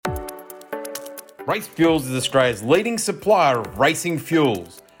RaceFuels is Australia's leading supplier of racing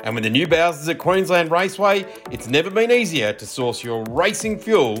fuels. And with the new Bowsers at Queensland Raceway, it's never been easier to source your racing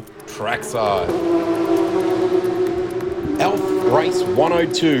fuel trackside. Alf Race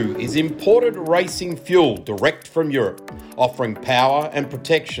 102 is imported racing fuel direct from Europe. Offering power and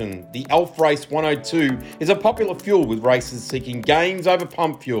protection, the Alf Race 102 is a popular fuel with racers seeking gains over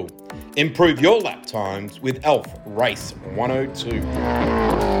pump fuel. Improve your lap times with Alf Race 102.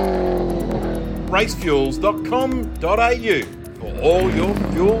 racefuels.com.au for all your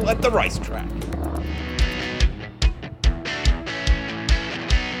fuel at the racetrack.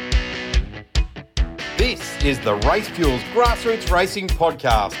 This is the RaceFuels Grassroots Racing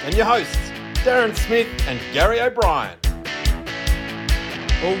Podcast and your hosts, Darren Smith and Gary O'Brien.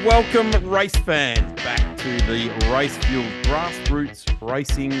 Well, welcome race fans back to the RaceFuels Grassroots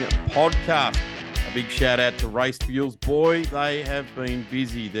Racing Podcast. A big shout out to RaceFuels. Boy, they have been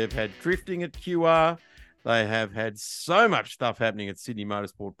busy. They've had drifting at QR. They have had so much stuff happening at Sydney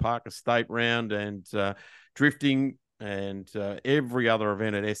Motorsport Park Estate Round and drifting and every other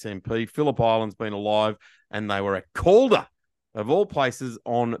event at SMP. Phillip Island's been alive, and they were at Calder, of all places,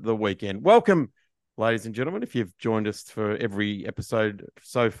 on the weekend. Welcome, ladies and gentlemen. If you've joined us for every episode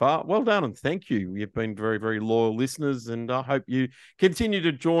so far, well done and thank you. You've been very, very loyal listeners, and I hope you continue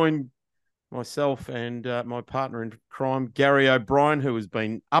to join myself and my partner in crime, Gary O'Brien, who has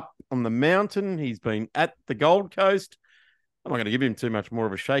been up on the mountain. He's been at the Gold Coast. I'm not going to give him too much more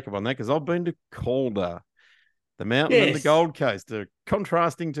of a shake-up on that because I've been to Calder. The mountain and the Gold Coast are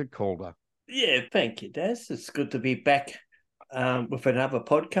contrasting to Calder. Yeah, thank you, Daz. It's good to be back with another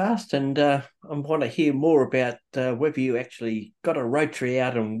podcast, and I want to hear more about whether you actually got a rotary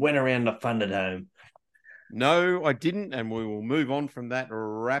out and went around the Thunderdome. No, I didn't, and we will move on from that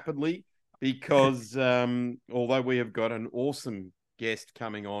rapidly because although we have got an awesome guest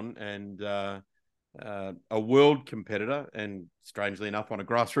coming on and a world competitor, and strangely enough on a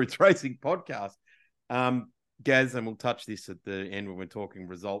grassroots racing podcast, Gaz, and we'll touch this at the end when we're talking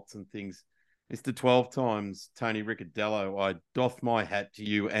results and things. Mr. 12 times, Tony Ricciardello, I doff my hat to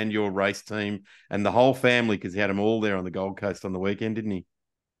you and your race team and the whole family because he had them all there on the Gold Coast on the weekend, didn't he?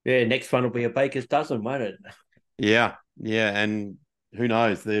 Yeah, next one will be a baker's dozen, won't it? Yeah, and who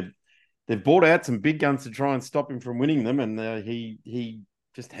knows? They've brought out some big guns to try and stop him from winning them, and he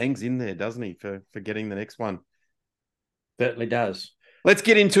just hangs in there, doesn't he, for getting the next one? Certainly does. Let's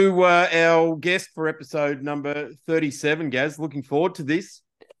get into our guest for episode number 37, Gaz. Looking forward to this.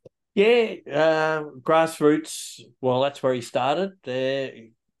 Yeah, grassroots, well, that's where he started,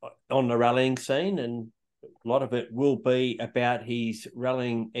 on the rallying scene, and a lot of it will be about his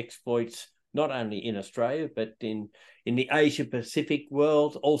rallying exploits, not only in Australia, but in the Asia-Pacific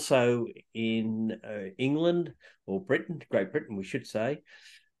world, also in England, or Britain, Great Britain, we should say,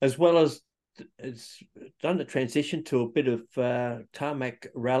 as well as it's done the transition to a bit of tarmac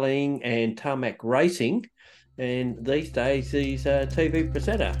rallying and tarmac racing, and these days he's a TV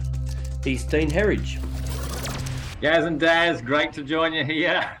presenter. He's Dean Herridge. Gaz and Daz, great to join you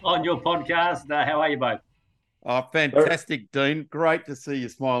here on your podcast. How are you both? Oh, fantastic, Dean. Great to see your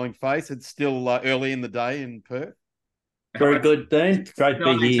smiling face. It's still early in the day in Perth. Very good, Dean. Great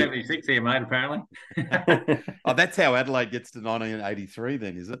to be here. 1976 here, mate, apparently. Oh, that's how Adelaide gets to 1983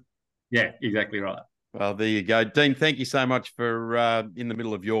 then, is it? Yeah, exactly right. Well, there you go. Dean, thank you so much for, in the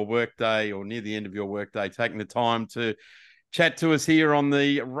middle of your workday or near the end of your workday, taking the time to chat to us here on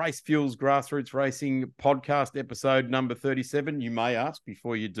the RaceFuels Grassroots Racing Podcast, episode number 37. You may ask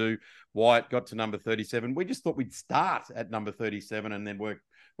before you do why it got to number 37. We just thought we'd start at number 37 and then work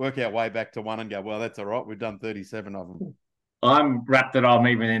our way back to one and go, well, that's all right. We've done 37 of them. I'm wrapped that I'm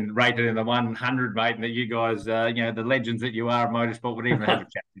even rated in the 100, mate, and that you guys, the legends that you are of motorsport would even have a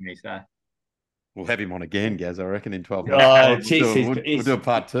chat to me. So we'll have him on again, Gaz, I reckon, in 12 months. Oh, geez, we'll do a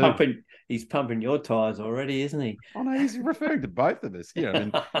part two. He's pumping your tyres already, isn't he? Oh, no, he's referring to both of us. Yeah, I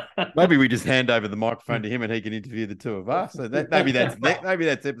mean, maybe we just hand over the microphone to him and he can interview the two of us. So maybe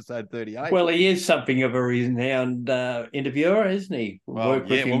that's episode 38. Well, he is something of a renowned interviewer, isn't he? We'll work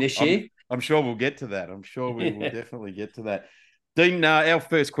with him this year. I'm sure we'll get to that. I'm sure we will definitely get to that. Dean, our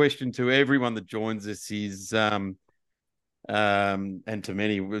first question to everyone that joins us is, and to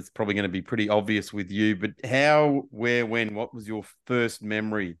many, it's probably going to be pretty obvious with you, but how, where, when, what was your first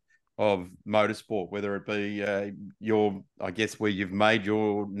memory of motorsport, whether it be I guess, where you've made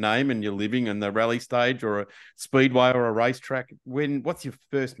your name and you're living in the rally stage or a speedway or a racetrack? What's your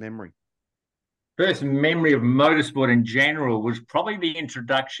first memory? First memory of motorsport in general was probably the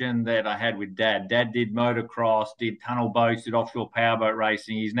introduction that I had with Dad. Dad did motocross, did tunnel boats, did offshore powerboat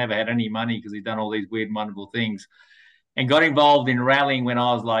racing. He's never had any money because he's done all these weird and wonderful things. and got involved in rallying when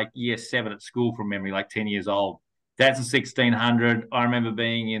I was like year 7 at school from memory, like 10 years old. Dad's a 1600. I remember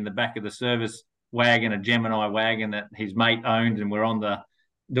being in the back of the service wagon, a Gemini wagon that his mate owned, and we're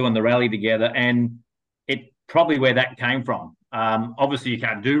doing the rally together. And it probably where that came from. Obviously, you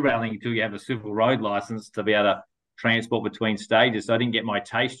can't do rallying until you have a civil road license to be able to transport between stages. So I didn't get my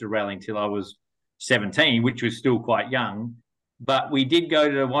taste of rallying until I was 17, which was still quite young. But we did go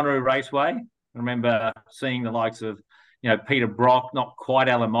to the Wanneroo Raceway. I remember seeing the likes of, Peter Brock, not quite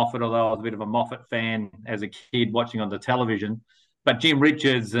Alan Moffat, although I was a bit of a Moffat fan as a kid watching on the television, but Jim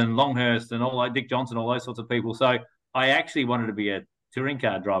Richards and Longhurst and Dick Johnson, all those sorts of people. So I actually wanted to be a touring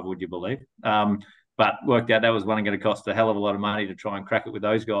car driver, would you believe? But worked out that was going to cost a hell of a lot of money to try and crack it with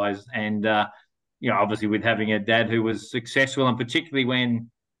those guys. And, obviously with having a dad who was successful, and particularly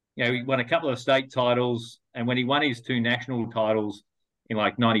when, he won a couple of state titles, and when he won his 2 national titles in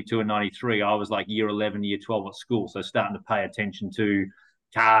like 92 and 93, I was like year 11, year 12 at school. So starting to pay attention to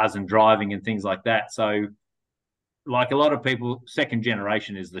cars and driving and things like that. So like a lot of people, second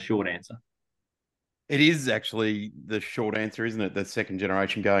generation is the short answer. It is actually the short answer, isn't it? The second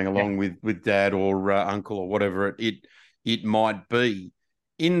generation going along with dad or uncle or whatever it might be.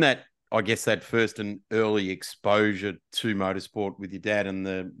 In that, I guess, that first and early exposure to motorsport with your dad and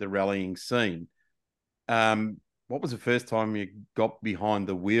the rallying scene, what was the first time you got behind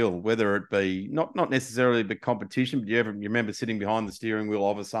the wheel, whether it be not necessarily the competition, but you remember sitting behind the steering wheel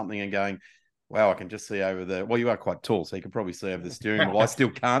of something and going, wow, I can just see over the... Well, you are quite tall, so you can probably see over the steering wheel. I still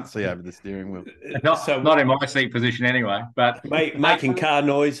can't see over the steering wheel. Not in my seat position anyway. But making car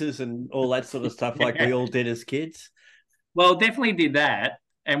noises and all that sort of stuff like we all did as kids. Well, definitely did that.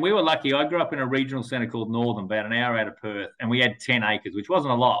 And we were lucky. I grew up in a regional centre called Northern, about an hour out of Perth, and we had 10 acres, which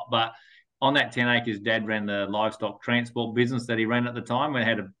wasn't a lot, but on that 10 acres, Dad ran the livestock transport business that he ran at the time. We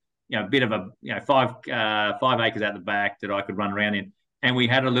had a bit of a 5 acres out the back that I could run around in, and we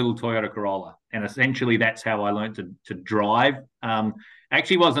had a little Toyota Corolla. And essentially, that's how I learned to drive.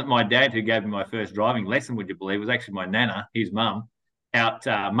 Actually, wasn't my dad who gave me my first driving lesson, would you believe? It was actually my nana, his mum, out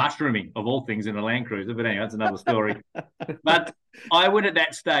mushrooming of all things in a Land Cruiser. But anyway, that's another story. But I would at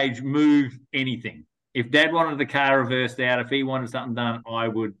that stage move anything. If Dad wanted the car reversed out, if he wanted something done, I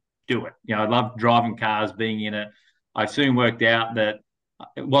would do it. I loved driving cars, being in it. I soon worked out that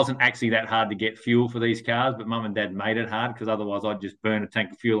it wasn't actually that hard to get fuel for these cars, but Mum and Dad made it hard, because otherwise I'd just burn a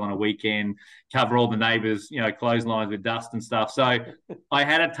tank of fuel on a weekend, cover all the neighbours, clotheslines with dust and stuff. So I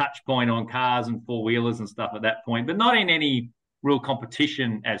had a touch point on cars and four-wheelers and stuff at that point, but not in any real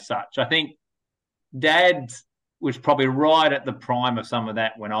competition as such. I think Dad was probably right at the prime of some of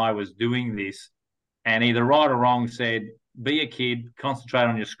that when I was doing this, and either right or wrong said, be a kid, concentrate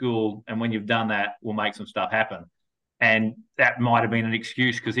on your school, and when you've done that, we'll make some stuff happen. And that might have been an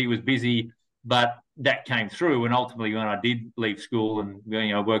excuse because he was busy, but that came through. And ultimately, when I did leave school and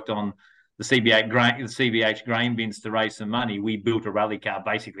worked on the CBH grain bins to raise some money, we built a rally car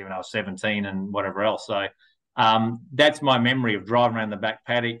basically when I was 17 and whatever else. So that's my memory of driving around the back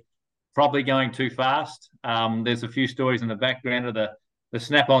paddock, probably going too fast. There's a few stories in the background of the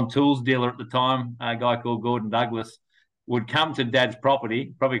Snap-on tools dealer at the time, a guy called Gordon Douglas, would come to Dad's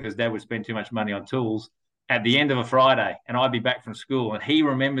property, probably because Dad would spend too much money on tools, at the end of a Friday, and I'd be back from school, and he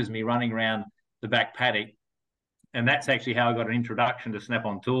remembers me running around the back paddock. And that's actually how I got an introduction to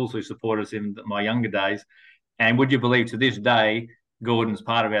Snap-on Tools, who supported us in my younger days. And would you believe, to this day, Gordon's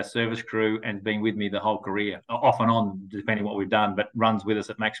part of our service crew and been with me the whole career, off and on, depending what we've done, but runs with us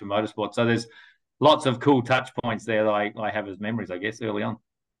at Maximum Motorsport. So there's lots of cool touch points there that I have as memories, I guess, early on.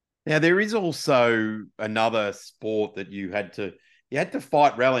 Now, there is also another sport that you had to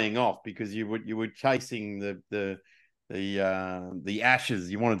fight rallying off, because you were chasing the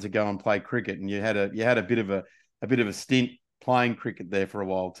ashes. You wanted to go and play cricket, and you had a bit of a stint playing cricket there for a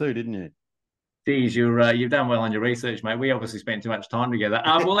while too, didn't you? Geez, you've done well on your research, mate. We obviously spent too much time together.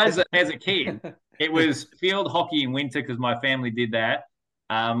 Well, as a kid, it was field hockey in winter because my family did that.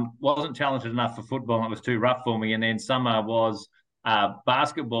 Wasn't talented enough for football, and it was too rough for me. And then summer was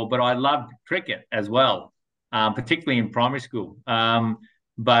basketball, but I loved cricket as well. Particularly in primary school.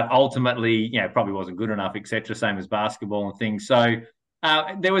 But ultimately, probably wasn't good enough, etc. Same as basketball and things. So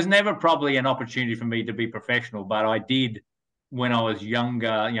there was never probably an opportunity for me to be professional, but I did when I was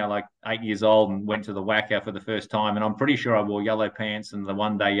younger, like 8 years old, and went to the Wacker for the first time. And I'm pretty sure I wore yellow pants and the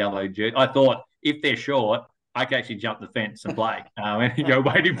one-day yellow jersey. I thought, if they're short, I could actually jump the fence and play. And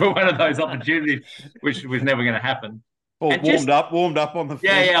waiting for one of those opportunities, which was never going to happen. Or warmed up on the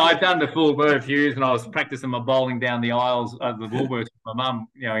field. Yeah, I'd done the full bird fuse, and I was practicing my bowling down the aisles of the Woolworths with my mum,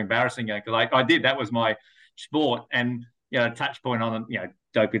 embarrassing her, because I did. That was my sport. And, touch point on,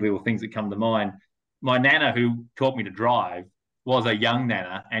 dopey little things that come to mind. my nana who taught me to drive was a young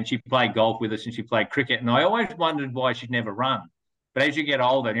nana, and she played golf with us and she played cricket. And I always wondered why she'd never run. But as you get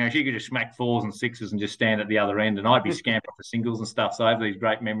older, she could just smack fours and sixes and just stand at the other end, and I'd be scampering for singles and stuff. So I have these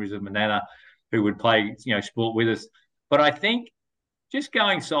great memories of my nana who would play, sport with us. But I think just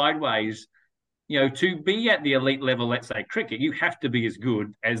going sideways, to be at the elite level, let's say cricket, you have to be as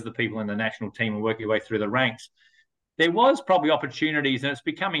good as the people in the national team and work your way through the ranks. There was probably opportunities, and it's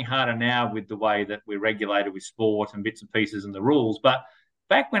becoming harder now with the way that we're regulated with sport and bits and pieces and the rules. But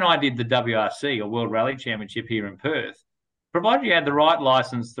back when I did the WRC or World Rally Championship here in Perth, provided you had the right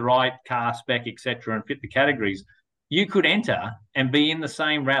license, the right car spec, etc., and fit the categories, you could enter and be in the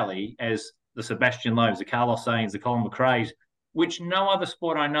same rally as the Sebastian Loebs, the Carlos Sainz, the Colin McRae's, which no other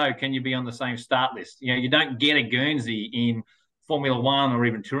sport I know can you be on the same start list. You don't get a Guernsey in Formula One or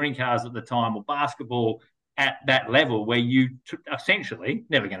even touring cars at the time, or basketball at that level where you essentially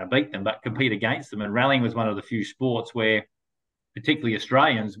never going to beat them, but compete against them. And rallying was one of the few sports where, particularly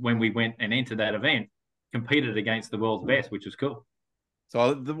Australians, when we went and entered that event, competed against the world's best, which was cool.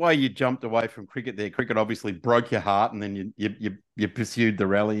 So the way you jumped away from cricket there, cricket obviously broke your heart, and then you pursued the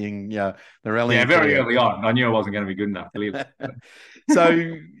rallying. Yeah, very career. Early on. I knew I wasn't going to be good enough to live.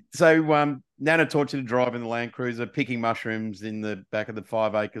 So Nana taught you to drive in the Land Cruiser, picking mushrooms in the back of the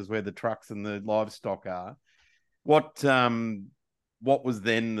 5 acres where the trucks and the livestock are. What was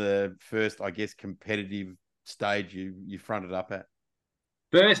then the first, I guess, competitive stage you fronted up at?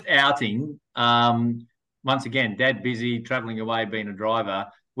 First outing. Once again, Dad busy, travelling away, being a driver.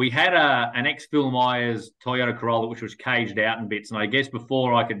 We had an ex-Phil Myers Toyota Corolla, which was caged out in bits. And I guess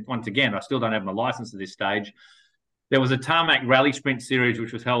before I could, once again, I still don't have my license at this stage. There was a tarmac rally sprint series,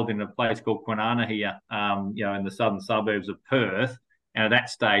 which was held in a place called Kwinana here, in the southern suburbs of Perth. And at that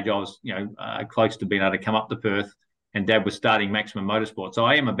stage, I was, close to being able to come up to Perth, and Dad was starting Maximum Motorsport. So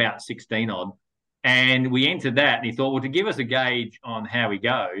I am about 16 odd. And we entered that, and he thought, well, to give us a gauge on how he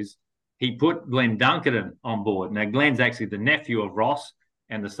goes, he put Glenn Dunkerton on board. Now, Glenn's actually the nephew of Ross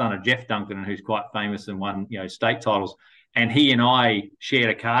and the son of Jeff Dunkerton, who's quite famous and won, state titles. And he and I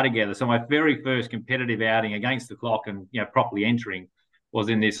shared a car together. So my very first competitive outing against the clock and, properly entering was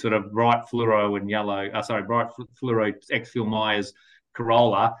in this sort of bright fluoro ex-Phil Myers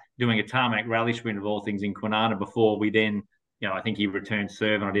Corolla, doing a tarmac rally sprint of all things in Kwinana before we then, I think he returned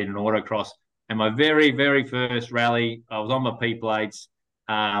serve and I did an autocross. And my very, very first rally, I was on my P plates.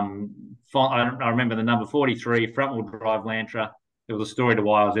 I remember the number 43 front-wheel drive Lantra. There was a story to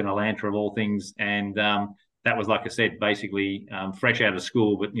why I was in a Lantra of all things, and that was, like I said, basically fresh out of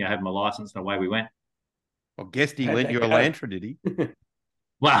school, but had my license and away we went. I guess he lent you a Lantra, did he?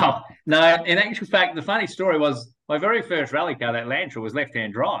 Well, no. In actual fact, the funny story was my very first rally car, that Lantra, was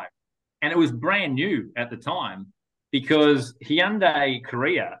left-hand drive, and it was brand new at the time because Hyundai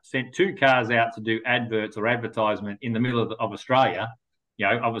Korea sent 2 cars out to do adverts or advertisement in the middle of Australia.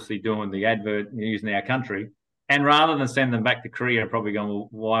 Obviously doing the advert using our country. And rather than send them back to Korea, probably going, well,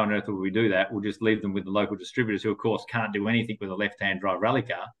 why on earth would we do that? We'll just leave them with the local distributors who, of course, can't do anything with a left-hand drive rally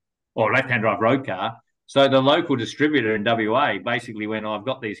car or left-hand drive road car. So the local distributor in WA basically went, I've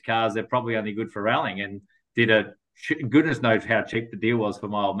got these cars, they're probably only good for rallying, and did goodness knows how cheap the deal was for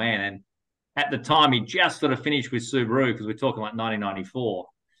my old man. And at the time, he just sort of finished with Subaru, because we're talking like 1994.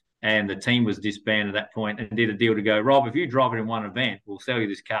 And the team was disbanded at that point, and did a deal to go, Rob, if you drive it in one event, we'll sell you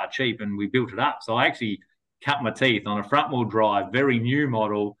this car cheap. And we built it up. So I actually cut my teeth on a front-wheel drive, very new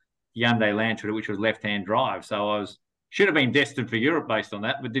model Hyundai Lantra, which was left-hand drive. So should have been destined for Europe based on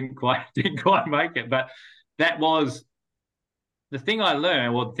that, but didn't quite make it. But that was the thing I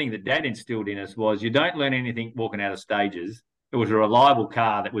learned, or the thing that Dad instilled in us, was you don't learn anything walking out of stages. It was a reliable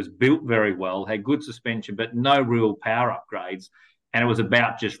car that was built very well, had good suspension, but no real power upgrades. And it was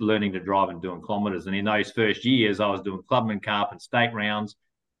about just learning to drive and doing kilometres. And in those first years, I was doing Clubman Cup and state rounds,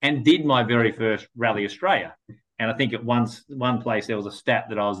 and did my very first Rally Australia. And I think at one place there was a stat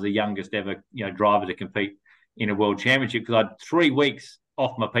that I was the youngest ever driver to compete in a world championship, because I had 3 weeks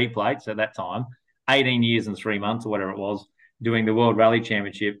off my P plates at that time, 18 years and 3 months or whatever it was, doing the World Rally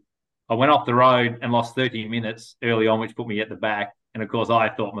Championship. I went off the road and lost 30 minutes early on, which put me at the back. And of course, I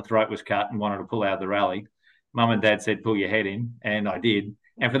thought my throat was cut and wanted to pull out of the rally. Mum and Dad said, pull your head in, and I did.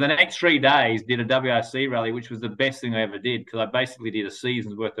 And for the next 3 days, did a WRC rally, which was the best thing I ever did, because I basically did a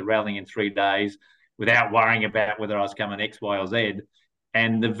season's worth of rallying in 3 days without worrying about whether I was coming X, Y, or Z.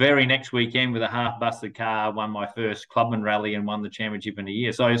 And the very next weekend, with a half-busted car, won my first Clubman rally and won the championship in a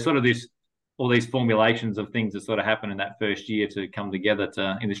year. So it's sort of all these formulations of things that sort of happened in that first year to come together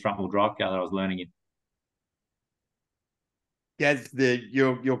in this front-wheel drive car that I was learning in. Gaz,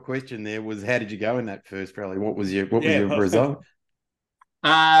 your question there was, how did you go in that first rally? What was your result?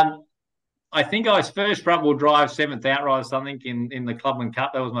 I think I was first front wheel drive, seventh outright or something in the Clubman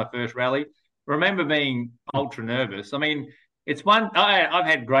Cup. That was my first rally. Remember being ultra nervous. I mean, I've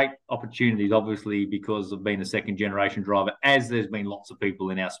had great opportunities, obviously, because of being a second generation driver, as there's been lots of people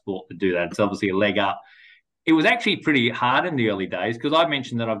in our sport that do that. It's obviously a leg up. It was actually pretty hard in the early days because I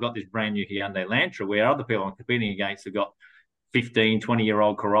mentioned that I've got this brand new Hyundai Elantra where other people I'm competing against have got 15,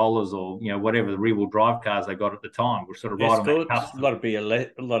 20-year-old Corollas or, whatever the rear-wheel drive cars they got at the time were sort of right Escorts, on that cusp.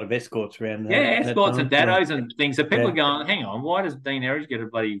 a lot of escorts around there. Yeah, escorts and dados and things. So people are going, hang on, why does Dean Herridge get a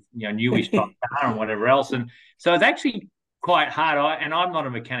bloody, newish type car and whatever else? And so it's actually quite hard. And I'm not a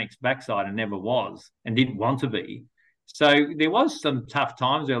mechanic's backside and never was and didn't want to be. So there was some tough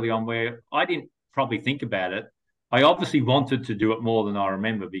times early on where I didn't probably think about it. I obviously wanted to do it more than I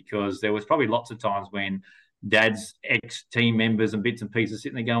remember because there was probably lots of times when Dad's ex-team members and bits and pieces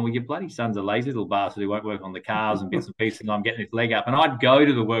sitting there going, well, your bloody son's a lazy little bastard who won't work on the cars and bits and pieces, and I'm getting his leg up. And I'd go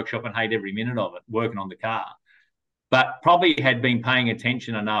to the workshop and hate every minute of it, working on the car. But probably had been paying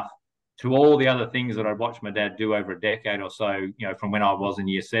attention enough to all the other things that I'd watched my dad do over a decade or so, from when I was in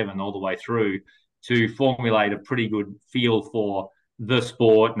year 7 all the way through, to formulate a pretty good feel for the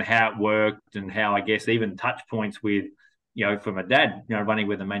sport and how it worked and how, I guess, even touch points with, for my dad, running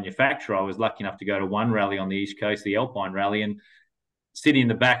with a manufacturer. I was lucky enough to go to one rally on the East Coast, the Alpine Rally, and sit in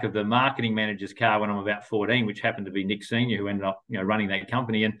the back of the marketing manager's car when I'm about 14, which happened to be Nick Senior, who ended up, running that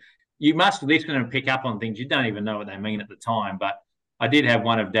company. And you must listen and pick up on things. You don't even know what they mean at the time. But I did have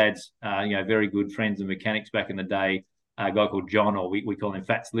one of Dad's, very good friends and mechanics back in the day, a guy called John, or we call him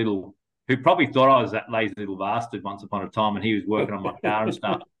Fats Little, who probably thought I was that lazy little bastard once upon a time, and he was working on my car and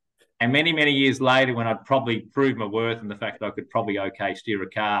stuff. And many, many years later, when I'd probably proved my worth and the fact that I could probably steer a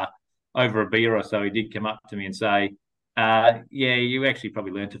car over a beer or so, he did come up to me and say, you actually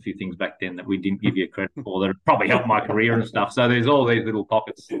probably learnt a few things back then that we didn't give you credit for that probably helped my career and stuff. So there's all these little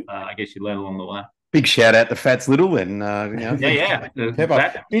pockets, I guess you learn along the way. Big shout out to Fats Little and Yeah.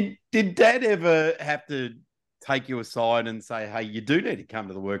 Did Dad ever have to take you aside and say, hey, you do need to come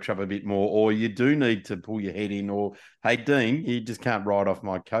to the workshop a bit more, or you do need to pull your head in, or, hey, Dean, you just can't ride off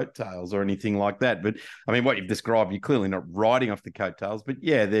my coattails or anything like that? But, I mean, what you've described, you're clearly not riding off the coattails, but,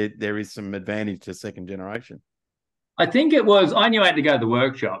 yeah, there is some advantage to second generation. I think I knew I had to go to the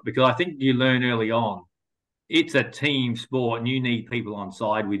workshop because I think you learn early on it's a team sport and you need people on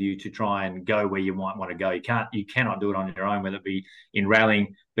side with you to try and go where you might want to go. You cannot do it on your own, whether it be in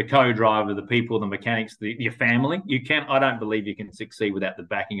rallying, the co-driver, the people, the mechanics, your family. I don't believe you can succeed without the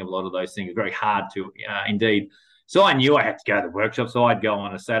backing of a lot of those things. It's very hard to indeed. So I knew I had to go to the workshop. So I'd go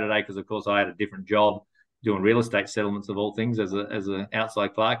on a Saturday because, of course, I had a different job doing real estate settlements of all things as an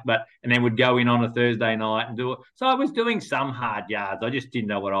outside clerk, and then would go in on a Thursday night and do it. So I was doing some hard yards. I just didn't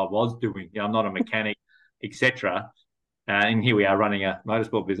know what I was doing. I'm not a mechanic, etc. And here we are running a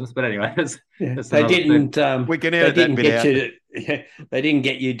motorsport business. But anyway, they didn't. We can edit that bit out. They didn't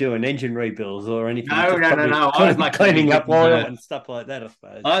get you doing engine rebuilds or anything. No. I was like cleaning up oil and stuff like that, I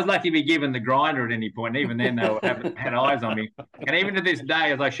suppose. I was lucky to be given the grinder at any point. Even then, they had eyes on me. And even to this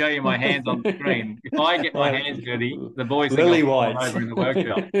day, as I show you my hands on the screen, if I get my hands dirty, the boys think I'm over in the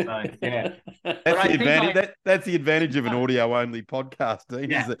workshop. So, yeah. That's the advantage of an audio-only podcast, Dean.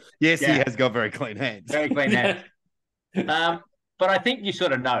 Yeah. He has got very clean hands. Very clean hands. But I think you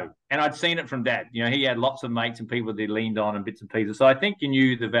sort of know, and I'd seen it from Dad. He had lots of mates and people that he leaned on and bits and pieces. So I think you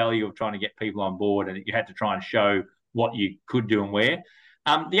knew the value of trying to get people on board, and you had to try and show what you could do and where.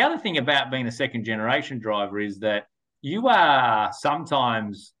 The other thing about being a second generation driver is that you are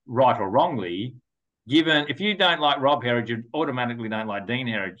sometimes, right or wrongly, given, if you don't like Rob Herridge, you automatically don't like Dean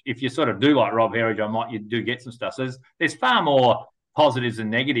Herridge. If you sort of do like Rob Herridge, you do get some stuff. So there's far more positives than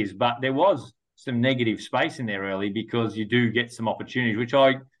negatives, but there was some negative space in there early because you do get some opportunities, which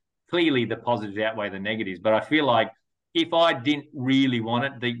clearly the positives outweigh the negatives. But I feel like if I didn't really want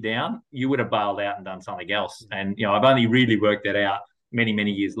it deep down, you would have bailed out and done something else. And, I've only really worked that out many,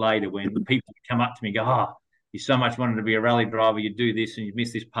 many years later when people come up to me and go, you so much wanted to be a rally driver, you do this and you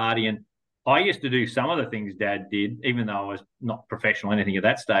miss this party. And I used to do some of the things Dad did, even though I was not professional or anything at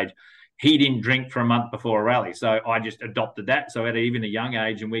that stage. He didn't drink for a month before a rally. So I just adopted that. So at even a young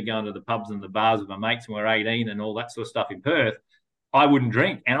age, and we're going to the pubs and the bars with my mates when we're 18 and all that sort of stuff in Perth, I wouldn't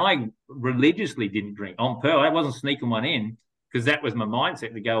drink. And I religiously didn't drink on Perth. I wasn't sneaking one in because that was my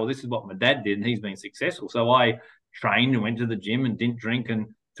mindset to go, well, this is what my dad did and he's been successful. So I trained and went to the gym and didn't drink and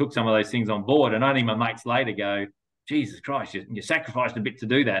took some of those things on board. And only my mates later go, Jesus Christ, you sacrificed a bit to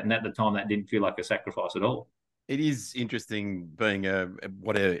do that. And at the time, that didn't feel like a sacrifice at all. It is interesting being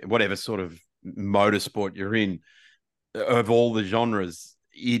whatever sort of motorsport you're in, of all the genres,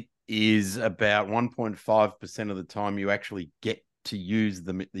 it is about 1.5% of the time you actually get to use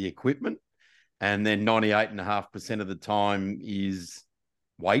the equipment. and then 98.5% of the time is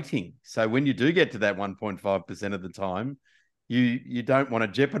waiting. So when you do get to that 1.5% of the time, you don't want to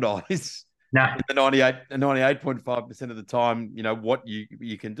jeopardize the 98.5% of the time, what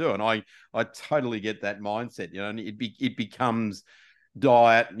you can do. And I totally get that mindset, and it becomes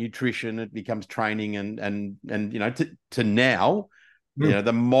diet, nutrition, it becomes training, and to now,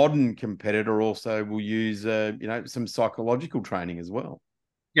 the modern competitor also will use some psychological training as well.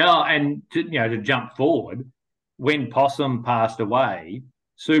 Yeah, and to jump forward, when Possum passed away,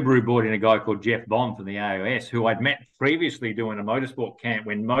 Subaru brought in a guy called Jeff Bond from the AOS, who I'd met previously doing a motorsport camp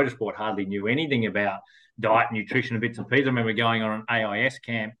when motorsport hardly knew anything about diet, nutrition, and bits and pieces. I remember going on an AIS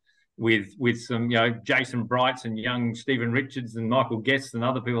camp with some Jason Brights and young Stephen Richards and Michael Guest and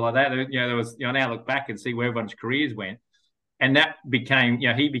other people like that. There was now look back and see where everyone's careers went. And that became,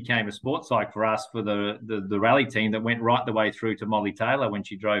 he became a sports psych for us for the rally team that went right the way through to Molly Taylor when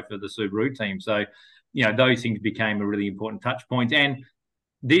she drove for the Subaru team. So, those things became a really important touch point. And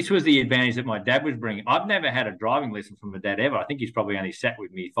this was the advantage that my dad was bringing. I've never had a driving lesson from my dad ever. I think he's probably only sat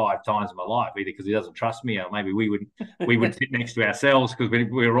with me 5 times in my life, either because he doesn't trust me or maybe we would sit next to ourselves because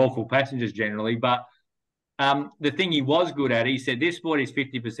we were awful passengers generally. But the thing he was good at, he said, this sport is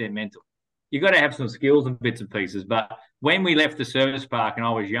 50% mental. You've got to have some skills and bits and pieces. But when we left the service park and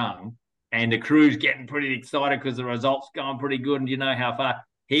I was young and the crew's getting pretty excited because the results going pretty good and you know how far,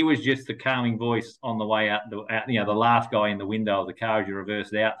 he was just the calming voice on the way out, the last guy in the window of the car as you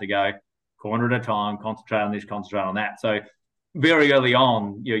reversed out to go corner at a time, concentrate on this, concentrate on that. So very early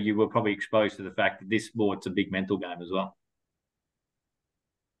on, you were probably exposed to the fact that this sport's a big mental game as well.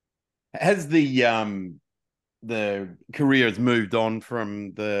 Has the career has moved on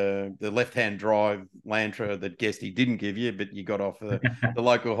from the left-hand drive Lantra that Guesty didn't give you, but you got off the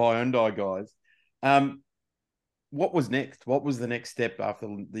local Hyundai guys. What was next? What was the next step after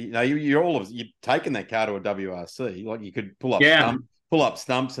you've taken that car to a WRC? Like you could pull up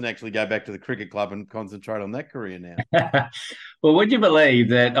stumps and actually go back to the cricket club and concentrate on that career now. Well, would you believe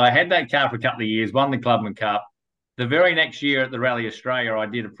that I had that car for a couple of years, won the Clubman Cup. The very next year at the Rally Australia, I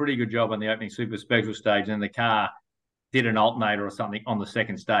did a pretty good job on the opening super special stage, and the car did an alternator or something on the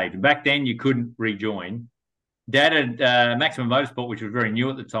second stage. And back then, you couldn't rejoin. Dad had Maximum Motorsport, which was very new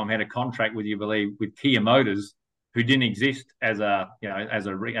at the time, had a contract with Kia Motors, who didn't exist as a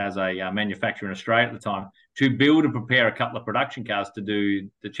manufacturer in Australia at the time, to build and prepare a couple of production cars to do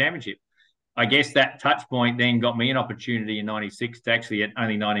the championship. I guess that touch point then got me an opportunity in '96 to actually, at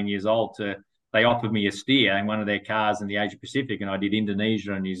only 19 years old, they offered me a steer in one of their cars in the Asia Pacific, and I did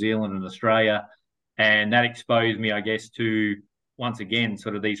Indonesia and New Zealand and Australia. And that exposed me, I guess, to, once again,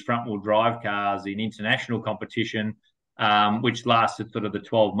 sort of these front-wheel drive cars in international competition, which lasted sort of the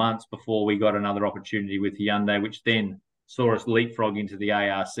 12 months before we got another opportunity with Hyundai, which then saw us leapfrog into the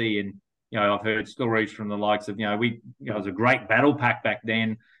ARC. And, I've heard stories from the likes of, it was a great battle pack back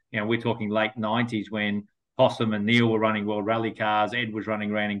then. We're talking late 90s when Possum and Neil were running World Rally cars. Ed was running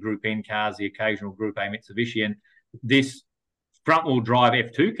around in Group N cars, the occasional Group A Mitsubishi. And this front-wheel drive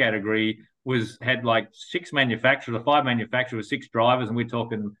F2 category had like 6 manufacturers, 5 manufacturers, 6 drivers. And we're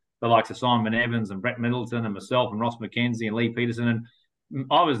talking the likes of Simon Evans and Brett Middleton and myself and Ross McKenzie and Lee Peterson. And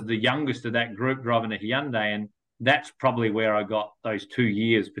I was the youngest of that group driving a Hyundai. And that's probably where I got those 2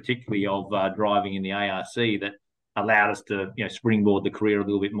 years, particularly of driving in the ARC, that allowed us to springboard the career a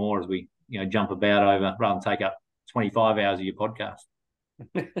little bit more as we jump about over rather than take up 25 hours of your podcast.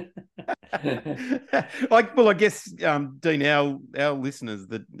 I guess, Dean, our listeners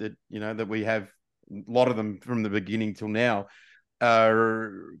that we have, a lot of them from the beginning till now,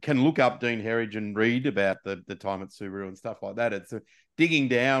 can look up Dean Herridge and read about the time at Subaru and stuff like that. It's digging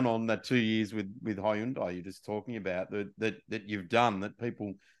down on the 2 years with Hyundai you're just talking about that you've done, that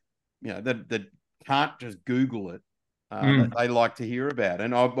people that can't just Google it. That they like to hear about.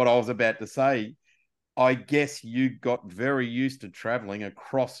 And what I was about to say, I guess you got very used to traveling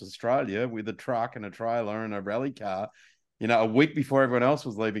across Australia with a truck and a trailer and a rally car. A week before everyone else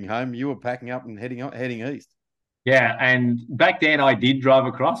was leaving home, you were packing up and heading east. Yeah, and back then I did drive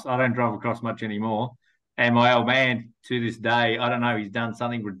across. I don't drive across much anymore. And my old man, to this day, I don't know, he's done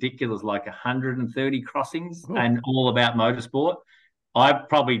something ridiculous like 130 crossings and all about motorsport. I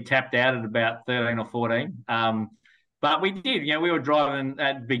probably tapped out at about 13 or 14. But we did, we were driving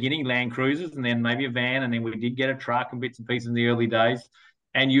at the beginning Land Cruisers and then maybe a van, and then we did get a truck and bits and pieces in the early days.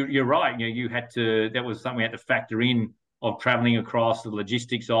 And you're right, you had to, that was something we had to factor in, of traveling across, the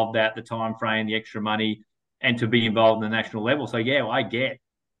logistics of that, the time frame, the extra money, and to be involved in the national level. So I get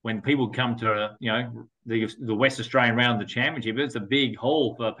when people come to the West Australian round of the championship, it's a big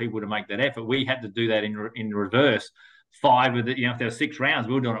haul for people to make that effort. We had to do that in reverse. 5 of the, if there were 6 rounds,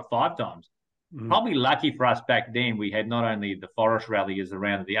 we were doing it 5 times. Probably lucky for us back then, we had not only the Forest Rally as a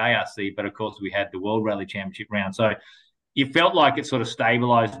round of the ARC, but of course we had the World Rally Championship round. So it felt like it sort of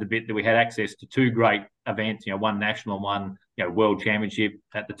stabilised a bit that we had access to two great events, one national and one world championship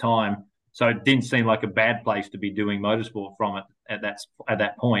at the time. So it didn't seem like a bad place to be doing motorsport from it at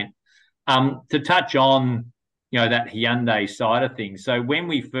that point. To touch on that Hyundai side of things. So when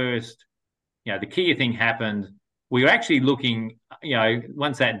we first, the Kia thing happened, we were actually looking,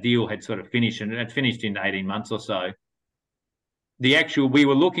 once that deal had sort of finished, and it had finished in 18 months or so, we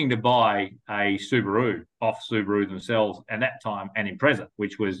were looking to buy a Subaru off Subaru themselves at that time, an Impreza,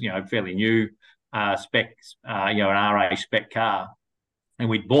 which was, fairly new specs, an RA spec car. And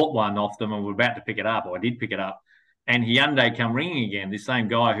we'd bought one off them and we were about to pick it up, or I did pick it up. And Hyundai come ringing again, this same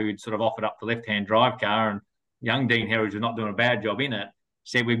guy who'd sort of offered up the left-hand drive car, and young Dean Herridge was not doing a bad job in it,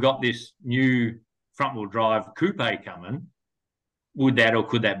 said, we've got this new front-wheel drive coupe coming. Would that or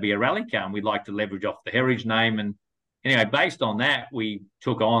could that be a rally car? And we'd like to leverage off the Herridge name. And anyway, based on that, we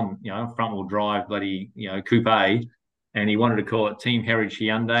took on, front-wheel drive coupe, and he wanted to call it Team Herridge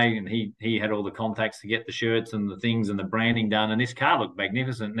Hyundai, and he had all the contacts to get the shirts and the things and the branding done. And this car looked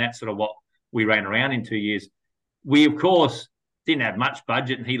magnificent, and that's sort of what we ran around in 2 years. We, of course, didn't have much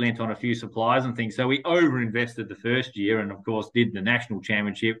budget, and he lent on a few suppliers and things. So we over-invested the first year and, of course, did the national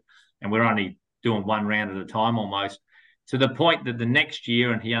championship, and we're only doing one round at a time almost, to the point that the next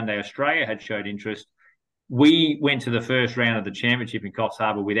year, and Hyundai Australia had showed interest, we went to the first round of the championship in Coffs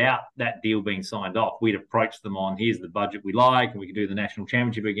Harbour without that deal being signed off. We'd approached them on, here's the budget we like, and we could do the national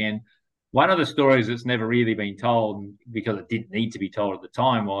championship again. One of the stories that's never really been told, because it didn't need to be told at the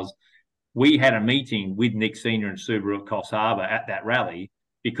time, was we had a meeting with Nick Senior and Subaru at Coffs Harbour at that rally,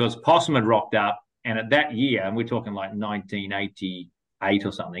 because Possum had rocked up, and at that year, and we're talking like 1988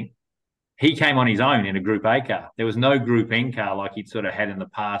 or something, he came on his own in a Group A car. There was no Group N car like he'd sort of had in the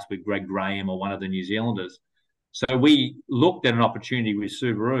past with Greg Graham or one of the New Zealanders. So we looked at an opportunity with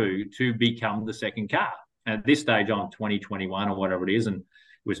Subaru to become the second car. And at this stage, I'm 2021 or whatever it is, and it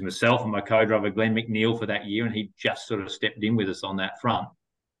was myself and my co-driver Glenn McNeil for that year, and he just sort of stepped in with us on that front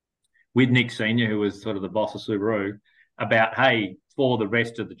with Nick Senior, who was sort of the boss of Subaru, about, hey, for the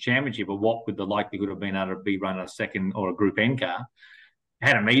rest of the championship, or what would the likelihood have been able to be run a second or a Group N car?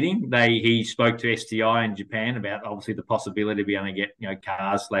 Had a meeting. He spoke to STI in Japan about obviously the possibility of being able to get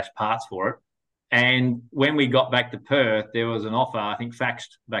cars / parts for it. And when we got back to Perth, there was an offer, I think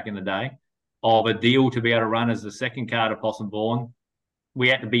faxed back in the day, of a deal to be able to run as the second car to Possum Bourne. We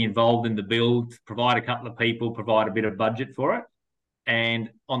had to be involved in the build, provide a couple of people, provide a bit of budget for it. And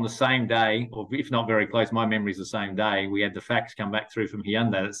on the same day, or if not very close, my memory is the same day, we had the fax come back through from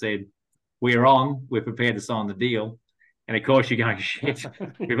Hyundai that said, we're prepared to sign the deal. And of course, you're going, shit,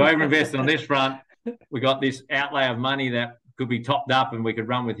 we've overinvested on this front. We got this outlay of money that could be topped up and we could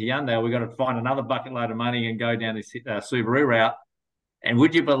run with Hyundai. We got to find another bucket load of money and go down this Subaru route. And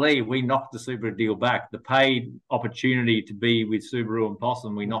would you believe we knocked the Subaru deal back? The paid opportunity to be with Subaru and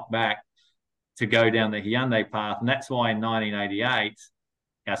Possum, we knocked back to go down the Hyundai path. And that's why in 1988,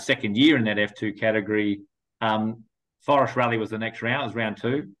 our second year in that F2 category, Forest Rally was the next round. It was round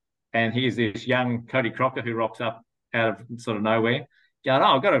 2. And here's this young Cody Crocker who rocks up out of sort of nowhere, going,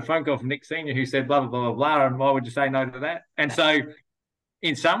 I've got a phone call from Nick Senior who said blah, blah, blah, blah, and why would you say no to that? And so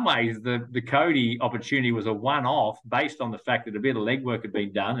in some ways, the Cody opportunity was a one-off based on the fact that a bit of legwork had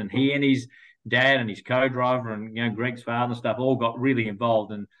been done, and he and his dad and his co-driver and Greg's father and stuff all got really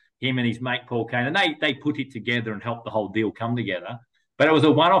involved, and him and his mate Paul Kane, and they put it together and helped the whole deal come together. But it was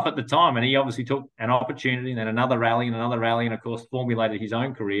a one-off at the time, and he obviously took an opportunity and then another rally, and of course formulated his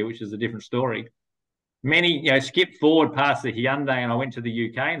own career, which is a different story. Skipped forward past the Hyundai, and I went to the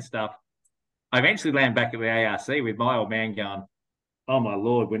UK and stuff. I eventually landed back at the ARC with my old man going, oh, my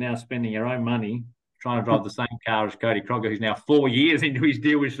Lord, we're now spending our own money trying to drive the same car as Cody Crocker, who's now 4 years into his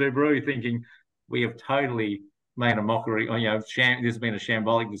deal with Subaru, thinking we have totally made a mockery. This has been a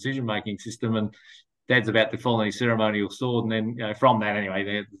shambolic decision-making system, and Dad's about to fall on his ceremonial sword. And then from that,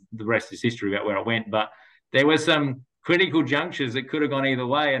 anyway, the rest is history about where I went. But there were some critical junctures that could have gone either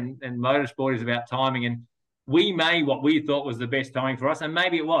way, and motorsport is about timing, and we made what we thought was the best timing for us, and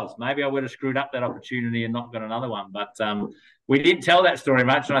maybe it was. Maybe I would have screwed up that opportunity and not got another one, but we didn't tell that story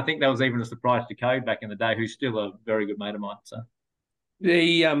much, and I think that was even a surprise to Code back in the day, who's still a very good mate of mine. So,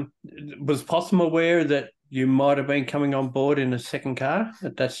 was Possum aware that you might have been coming on board in a second car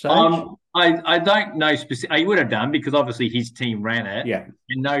at that stage? I don't know specifically. He would have done, because obviously his team ran it. Yeah.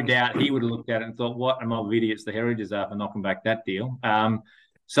 And no doubt he would have looked at it and thought, what am I of idiots the Herridges are for knocking back that deal?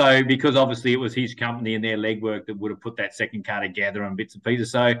 So because obviously it was his company and their legwork that would have put that second car together and bits and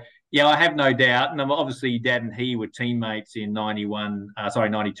pieces. So, yeah, I have no doubt. And obviously Dad and he were teammates in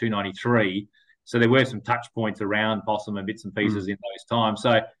 92, 93. So there were some touch points around Possum and bits and pieces in those times. So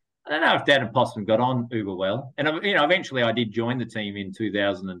I don't know if Dad and Possum got on uber well. And, eventually I did join the team in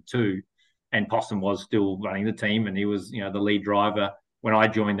 2002, and Possum was still running the team, and he was, the lead driver when I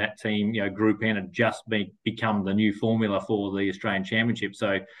joined that team. Group N had just become the new formula for the Australian Championship.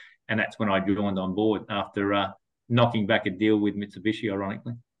 So, and that's when I joined on board after knocking back a deal with Mitsubishi,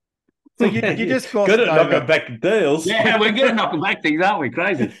 ironically. So you just got good at knocking back deals. Yeah, we're good at knocking back things, aren't we?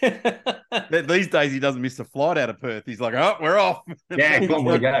 Crazy. These days he doesn't miss a flight out of Perth. He's like, oh, we're off. Yeah, come on,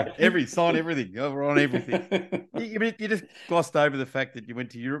 we go. Sign everything. Oh, we're on everything. You just glossed over the fact that you went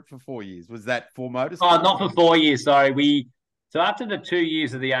to Europe for 4 years. Was that for motorsport? Oh, not for 4 years. Sorry. So after the 2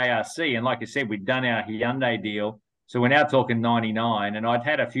 years of the ARC, and like I said, we'd done our Hyundai deal. So we're now talking 99, and I'd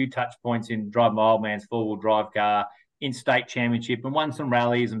had a few touch points in driving my old man's four-wheel drive car, in state championship, and won some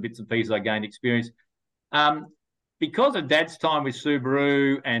rallies and bits and pieces. I gained experience. Because of Dad's time with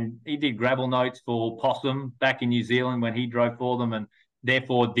Subaru, and he did gravel notes for Possum back in New Zealand when he drove for them, and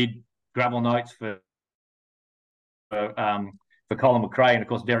therefore did gravel notes for Colin McRae and, of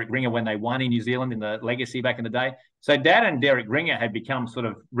course, Derek Ringer when they won in New Zealand in the Legacy back in the day. So Dad and Derek Ringer had become sort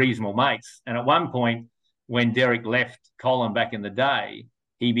of reasonable mates. And at one point, when Derek left Colin back in the day,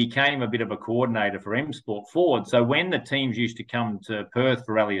 he became a bit of a coordinator for M Sport Ford. So when the teams used to come to Perth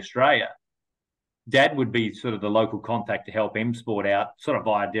for Rally Australia, Dad would be sort of the local contact to help M Sport out, sort of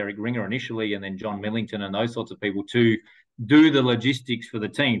via Derek Ringer initially, and then John Millington and those sorts of people to do the logistics for the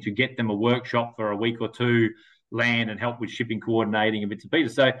team, to get them a workshop for a week or two, land and help with shipping, coordinating and bits and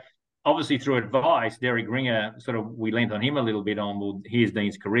pieces. So obviously through advice, Derek Ringer, we lent on him a little bit on, well, here's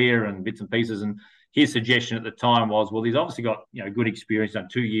Dean's career and bits and pieces. And his suggestion at the time was, well, he's obviously got, good experience, done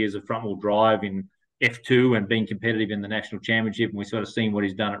 2 years of front wheel drive in F2 and being competitive in the national championship. And we sort of seen what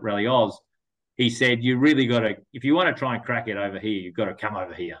he's done at Rally Oz. He said, you really got to, if you want to try and crack it over here, you've got to come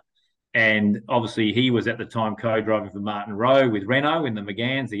over here. And obviously he was at the time co-driving for Martin Rowe with Renault in the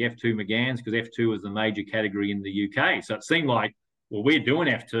Megans, the F2 Megans, because F2 was the major category in the UK. So it seemed like, well, we're doing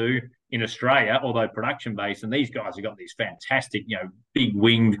F2 in Australia, although production-based, and these guys have got these fantastic, big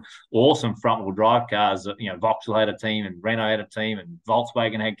winged, awesome front-wheel drive cars. Vauxhall had a team, and Renault had a team, and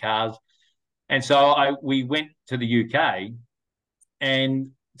Volkswagen had cars. And so we went to the UK,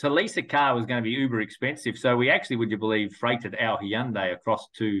 and to lease a car was going to be uber expensive. So we actually, would you believe, freighted our Hyundai across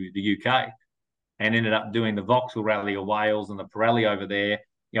to the UK and ended up doing the Vauxhall Rally of Wales and the Pirelli over there.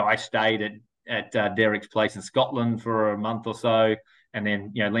 I stayed at Derek's place in Scotland for a month or so, and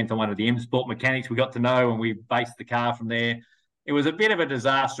then, lent on one of the M Sport mechanics we got to know, and we based the car from there. It was a bit of a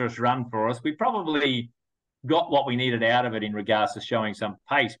disastrous run for us. We probably got what we needed out of it in regards to showing some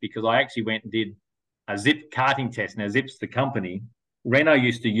pace, because I actually went and did a Zip karting test. Now, Zip's the company. Renault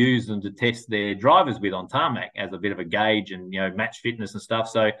used to use them to test their drivers with on tarmac as a bit of a gauge and, match fitness and stuff.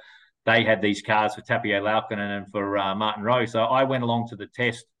 So they had these cars for Tapio Laukkanen and for Martin Rowe. So I went along to the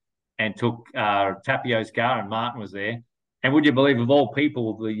test and took Tapio's car, and Martin was there. And would you believe, of all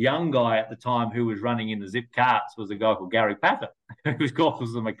people, the young guy at the time who was running in the Zip karts was a guy called Gary Paffett, who, of course,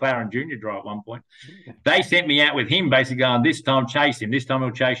 was the McLaren Junior driver at one point. They sent me out with him, basically going, this time chase him, this time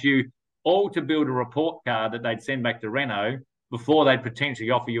he'll chase you, all to build a report card that they'd send back to Renault before they'd potentially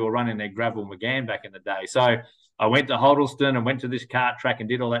offer you a run in their gravel Megane back in the day. So I went to Hoddleston and went to this kart track and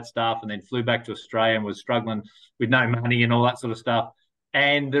did all that stuff, and then flew back to Australia and was struggling with no money and all that sort of stuff.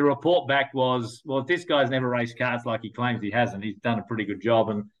 And the report back was, well, if this guy's never raced karts like he claims he hasn't, he's done a pretty good job.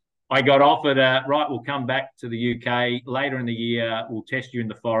 And I got offered, right, we'll come back to the UK later in the year. We'll test you in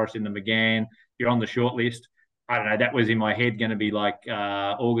the forest in the Megane. You're on the short list. I don't know, that was in my head going to be like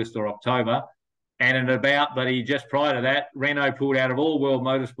August or October. And just prior to that, Renault pulled out of all world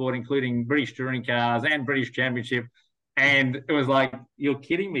motorsport, including British touring cars and British Championship. And it was like, you're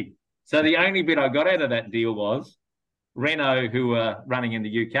kidding me. So the only bit I got out of that deal was Renault, who were running in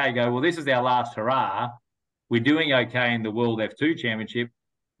the UK, go, well, this is our last hurrah. We're doing okay in the World F2 Championship.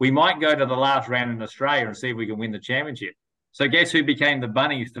 We might go to the last round in Australia and see if we can win the championship. So guess who became the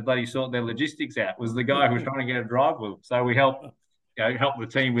bunnies to bloody sort their logistics out? Was the guy who was trying to get a drive with. So we helped the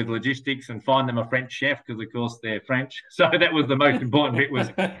team with logistics and find them a French chef, because, of course, they're French. So that was the most important bit, was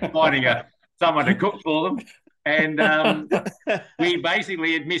finding someone to cook for them. And we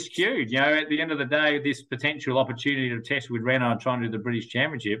basically had miscued. At the end of the day, this potential opportunity to test with Renault and try and do the British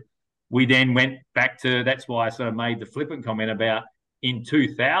Championship, we then went back to, that's why I sort of made the flippant comment about in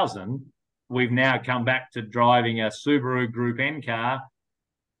 2000, we've now come back to driving a Subaru Group N car.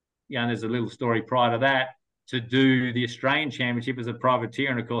 There's a little story prior to that, to do the Australian Championship as a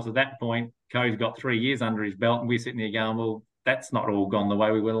privateer. And, of course, at that point, Co's got 3 years under his belt, and we're sitting there going, well, that's not all gone the way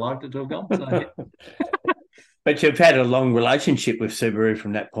we would have liked it to have gone. So, But you've had a long relationship with Subaru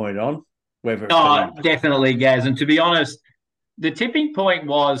from that point on. whether it Oh, be... definitely, Gaz. And to be honest, the tipping point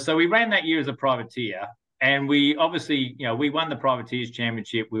was, so we ran that year as a privateer, and we obviously, we won the Privateers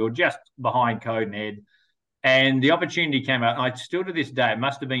Championship. We were just behind Code and Ed, and the opportunity came out. I still to this day, it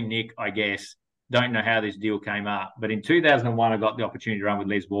must have been Nick, I guess. Don't know how this deal came up, but in 2001, I got the opportunity to run with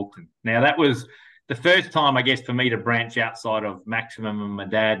Les Walkton. Now, that was the first time, I guess, for me to branch outside of Maximum and my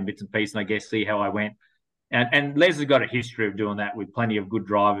dad and bits and pieces, and I guess see how I went. And Les has got a history of doing that with plenty of good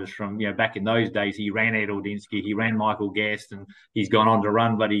drivers from, back in those days. He ran Ed Ordinsky, he ran Michael Guest, and he's gone on to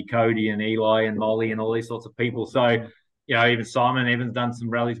run Buddy Cody and Eli and Molly and all these sorts of people. So, even Simon Evans done some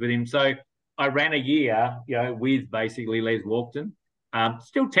rallies with him. So I ran a year, with basically Les Walkton.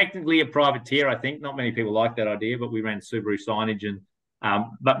 Still technically a privateer, I think. Not many people like that idea, but we ran Subaru signage and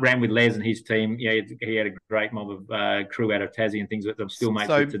but ran with Les and his team. He had a great mob of crew out of Tassie and things that I'm still mates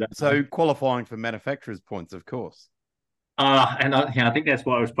with today. So qualifying for manufacturers' points, of course. And I think that's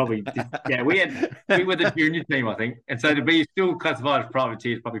why it was probably we were the junior team, I think, and so to be still classified as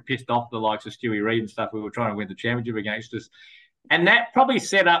privateers probably pissed off the likes of Stewie Reid and stuff. We were trying to win the championship against us, and that probably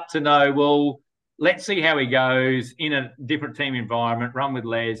set up to know, well, let's see how he goes in a different team environment. Run with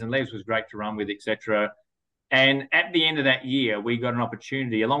Les, and Les was great to run with, etc. And at the end of that year, we got an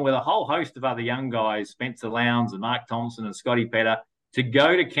opportunity, along with a whole host of other young guys, Spencer Lowndes and Mark Thompson and Scotty Petter, to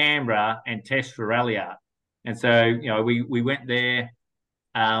go to Canberra and test for Rally Art. And so, we went there.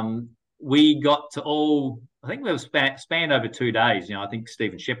 We got to all, I think we were spanned over 2 days. I think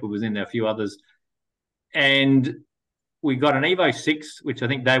Stephen Shepherd was in there, a few others. And we got an Evo 6, which I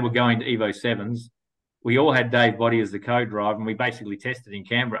think they were going to Evo 7s. We all had Dave Boddy as the co-driver, and we basically tested in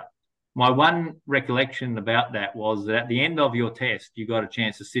Canberra. My one recollection about that was that at the end of your test, you got a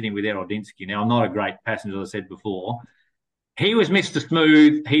chance to sit in with Ed Ordinsky. Now, I'm not a great passenger, as I said before. He was Mr.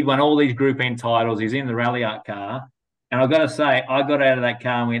 Smooth. He'd won all these Group N titles. He's in the Rally Art car. And I've got to say, I got out of that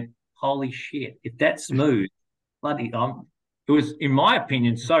car and went, holy shit, if that's smooth, bloody, it was, in my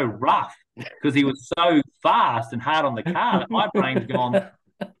opinion, so rough because he was so fast and hard on the car that my brain's gone,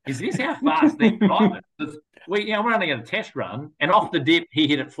 is this how fast they're driving? We're only going to test run, and off the dip, he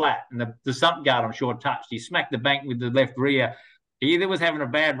hit it flat, and the sump guard, I'm sure, touched. He smacked the bank with the left rear. He either was having a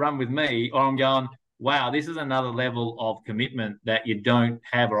bad run with me, or I'm going, wow, this is another level of commitment that you don't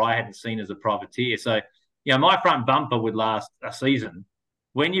have, or I hadn't seen as a privateer. So, my front bumper would last a season.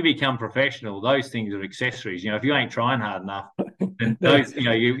 When you become professional, those things are accessories. If you ain't trying hard enough, then those,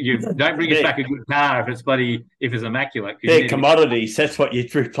 you don't bring us back a good car if it's immaculate. They're commodities. That's what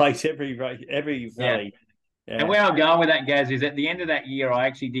you'd replace every rally. Yeah. And where I'm going with that, Gaz, is at the end of that year, I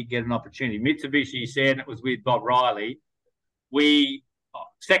actually did get an opportunity. Mitsubishi said, it was with Bob Riley.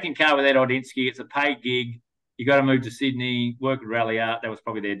 Second car with Ed Ordinsky, it's a paid gig. You got to move to Sydney, work at Rally Art. That was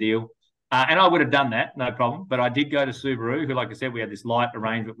probably their deal. And I would have done that, no problem. But I did go to Subaru, who, like I said, we had this light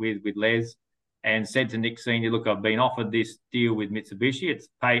arrangement with Les, and said to Nick Senior, look, I've been offered this deal with Mitsubishi. It's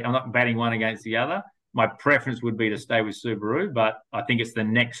paid. I'm not batting one against the other. My preference would be to stay with Subaru, but I think it's the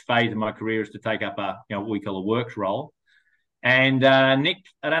next phase of my career is to take up what we call a works role. And Nick,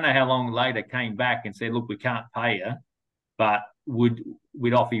 I don't know how long later, came back and said, look, we can't pay you, but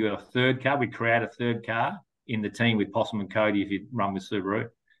we'd offer you a third car. We'd create a third car in the team with Possum and Cody if you'd run with Subaru.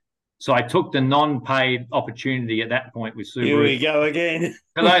 So I took the non-paid opportunity at that point with Subaru. Here we go again.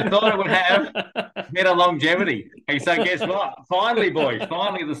 Because I thought it would have better longevity. And so guess what? Finally, boys,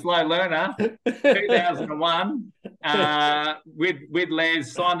 the slow learner, 2001, with Les,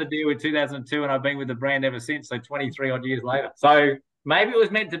 signed the deal in 2002, and I've been with the brand ever since, so 23 odd years later. So maybe it was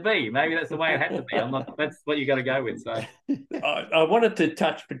meant to be. Maybe that's the way it had to be. That's what you got to go with. So I wanted to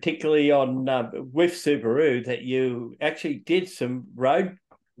touch particularly on, with Subaru, that you actually did some road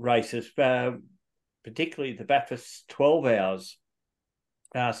races, particularly the Bathurst 12 hours,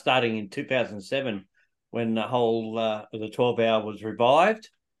 starting in 2007 when the whole the 12 hour was revived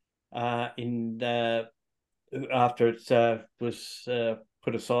after it was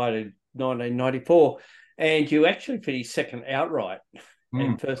put aside in 1994, and you actually finished second outright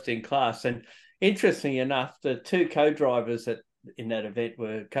and first in class. And interestingly enough, the two co-drivers in that event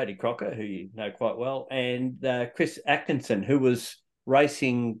were Cody Crocker, who you know quite well, and Chris Atkinson, who was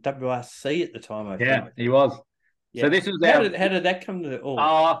racing WRC at the time, I think. Yeah, he was. Yeah. So this was how did that come to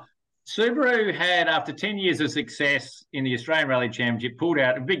all? Subaru had, after 10 years of success in the Australian Rally Championship, pulled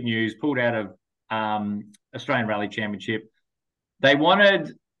out of Australian Rally Championship. They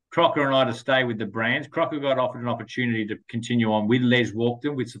wanted Crocker and I to stay with the brands. Crocker got offered an opportunity to continue on with Les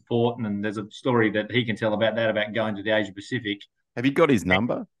Walkton with support, and there's a story that he can tell about that, about going to the Asia Pacific. Have you got his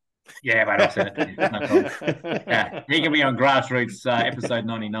number? Yeah, mate, I'll send it to you. No problem. Yeah, he can be on Grassroots episode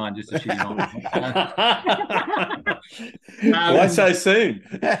 99 just to shit him off. Why so soon?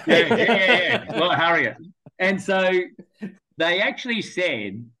 Yeah. Well, Harriet. And so they actually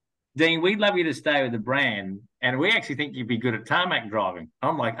said, Dean, we'd love you to stay with the brand, and we actually think you'd be good at tarmac driving.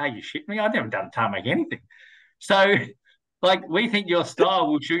 I'm like, are you shitting me? I've never done tarmac anything. So, like, we think your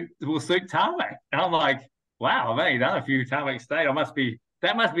style will suit tarmac. And I'm like, wow, I've only done a few tarmac state. That must be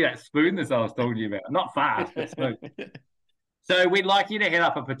that smoothness I was talking to you about. Not fast, but smooth. So we'd like you to head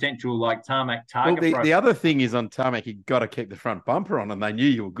up a potential like tarmac target. Well, the other thing is on tarmac, you got to keep the front bumper on, and they knew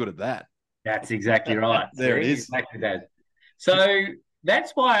you were good at that. That's exactly right. There it is. Exactly that. So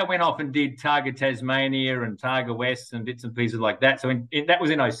that's why I went off and did Targa Tasmania and Targa West and bits and pieces like that. So that was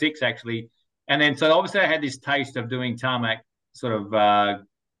in 06 actually. And then so obviously I had this taste of doing tarmac sort of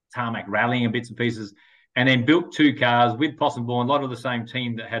tarmac rallying and bits and pieces, and then built 2 cars with Possumbourne, a lot of the same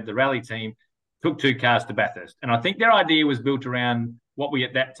team that had the rally team, took 2 cars to Bathurst. And I think their idea was built around what we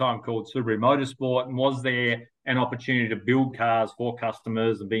at that time called Subaru Motorsport, and was there an opportunity to build cars for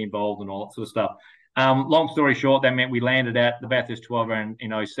customers and be involved and all that sort of stuff. Long story short, that meant we landed at the Bathurst 12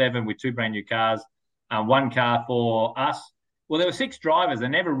 in 07 with 2 brand new cars, 1 car for us. Well, there were 6 drivers. They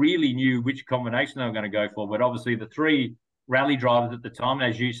never really knew which combination they were going to go for, but obviously the 3 rally drivers at the time,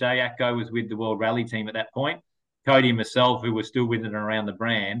 and as you say, Atco was with the World Rally Team at that point, Cody and myself, who were still with it and around the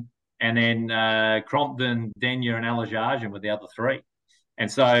brand, and then Crompton, Denyer, and Alajarjan were the other 3.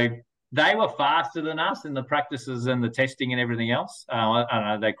 And so they were faster than us in the practices and the testing and everything else. I don't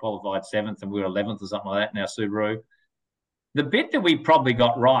know, they qualified 7th and we were 11th or something like that in our Subaru. The bit that we probably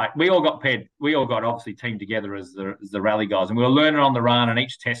got right, we all got obviously teamed together as the rally guys, and we were learning on the run, and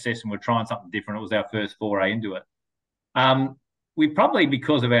each test session we were trying something different. It was our first foray into it. We probably,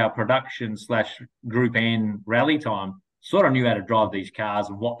 because of our production / Group N rally time, sort of knew how to drive these cars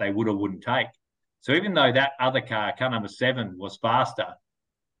and what they would or wouldn't take. So even though that other car number 7, was faster,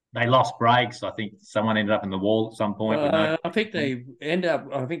 they lost brakes. I think someone ended up in the wall at some point. I think they ended up.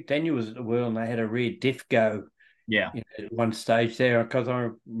 I think Daniel was at the wheel and they had a rear diff go. Yeah, at one stage there, because I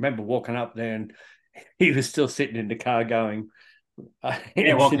remember walking up there and he was still sitting in the car going.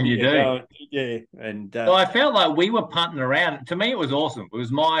 Yeah, what can you do? Yeah, and so I felt like we were punting around. To me, it was awesome. It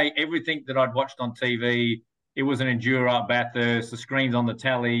was everything that I'd watched on TV. It was an Enduro at Bathurst, the screens on the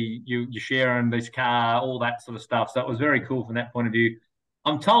telly, you're sharing this car, all that sort of stuff. So it was very cool from that point of view.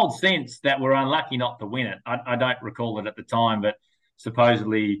 I'm told since that we're unlucky not to win it. I don't recall it at the time, but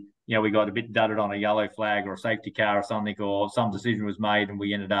supposedly, we got a bit dudded on a yellow flag or a safety car or something, or some decision was made and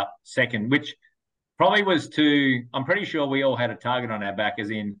we ended up 2nd, which probably was I'm pretty sure we all had a target on our back,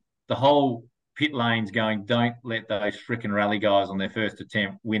 as in the whole pit lanes going, don't let those freaking rally guys on their first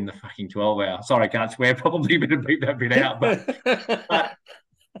attempt win the fucking 12-hour. Sorry, I can't swear. Probably better beat that bit out. But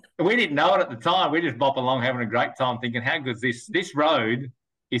we didn't know it at the time. We just bop along having a great time thinking, how good is this? This road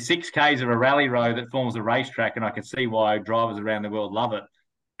is 6 Ks of a rally road that forms a racetrack, and I can see why drivers around the world love it.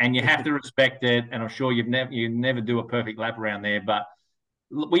 And you have to respect it, and I'm sure you never do a perfect lap around there. But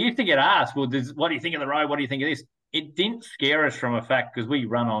we used to get asked, well, what do you think of the road? What do you think of this? It didn't scare us from a fact, because we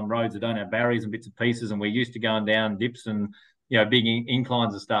run on roads that don't have barriers and bits and pieces, and we're used to going down dips and big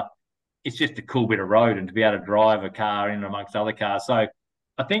inclines and stuff. It's just a cool bit of road, and to be able to drive a car in amongst other cars. So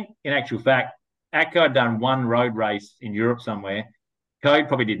I think, in actual fact, Atco had done 1 road race in Europe somewhere. Code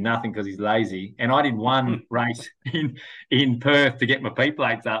probably did nothing because he's lazy, and I did 1 race in Perth to get my P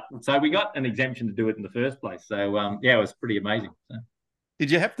plates up. So we got an exemption to do it in the first place. So it was pretty amazing. So. Did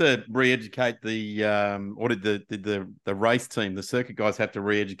you have to re-educate or did the race team, the circuit guys, have to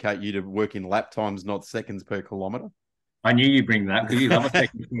re-educate you to work in lap times, not seconds per kilometre? I knew you'd bring that, because you love a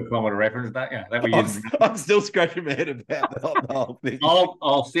seconds per kilometre reference, don't you? I'm still scratching my head about the whole thing.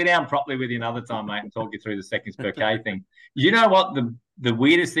 I'll sit down properly with you another time, mate, and talk you through the seconds per K thing. You know what the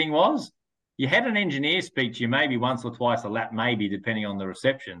weirdest thing was? You had an engineer speak to you maybe once or twice a lap, maybe, depending on the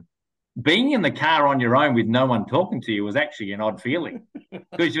reception. Being in the car on your own with no one talking to you was actually an odd feeling,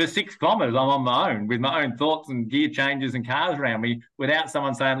 because you're 6 kilometres, I'm on my own with my own thoughts and gear changes and cars around me, without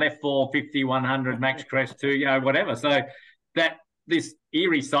someone saying left 4, 50, 100, max crest 2, whatever. So this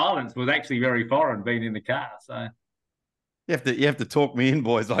eerie silence was actually very foreign, being in the car. So you have to talk me in,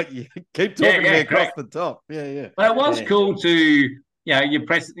 boys. Like, you keep talking to me across the top. Yeah. But it was cool to you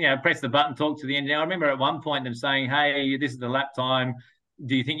press the button, talk to the engineer. I remember at one point them saying, "Hey, this is the lap time.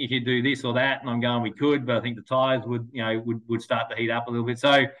 Do you think you could do this or that?" And I'm going, we could, but I think the tyres would start to heat up a little bit.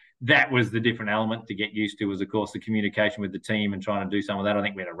 So that was the different element to get used to, was, of course, the communication with the team and trying to do some of that. I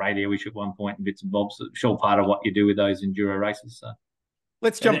think we had a radio issue at one point and bits and bobs. It's all part of what you do with those enduro races. So.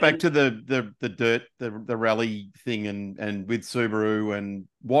 Let's jump back to the dirt, the rally thing, and with Subaru, and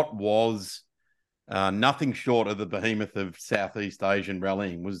what was nothing short of the behemoth of Southeast Asian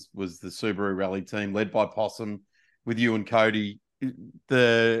rallying was the Subaru rally team led by Possum with you and Cody.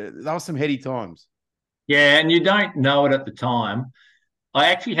 That was some heady times. Yeah, and you don't know it at the time. I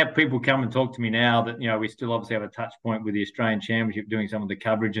actually have people come and talk to me now that, we still obviously have a touch point with the Australian Championship doing some of the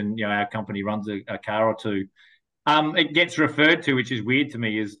coverage, and, our company runs a car or two. It gets referred to, which is weird to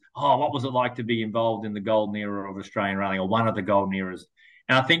me, is, what was it like to be involved in the golden era of Australian rallying, or one of the golden eras?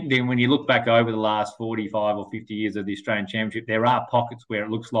 And I think then when you look back over the last 45 or 50 years of the Australian Championship, there are pockets where it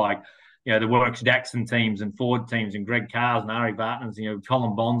looks like, the Works Jackson teams and Ford teams and Greg Carr's and Ari Barton's,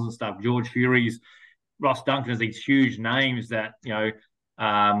 Colin Bonds and stuff, George Fury's, Ross Duncan's, these huge names that,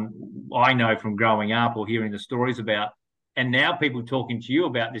 I know from growing up or hearing the stories about. And now people talking to you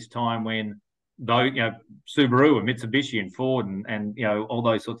about this time when, though, Subaru and Mitsubishi and Ford and all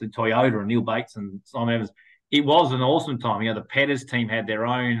those sorts of Toyota and Neil Bates and Simon Evans, it was an awesome time. The Petters team had their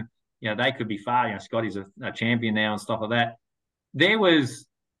own, they could be far, Scotty's a champion now and stuff like that. There was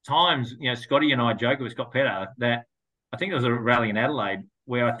times, Scotty and I joke with Scott Petter that I think there was a rally in Adelaide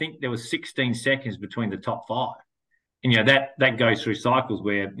where I think there was 16 seconds between the top five. And, that goes through cycles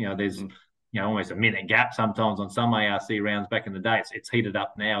where, there's, almost a minute gap sometimes on some ARC rounds back in the day. It's heated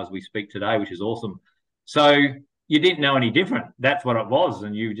up now as we speak today, which is awesome. So you didn't know any different. That's what it was.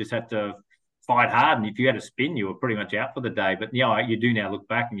 And you just had to fight hard. And if you had a spin, you were pretty much out for the day. But, you do now look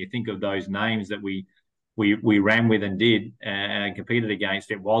back and you think of those names that we ran with and did and competed against.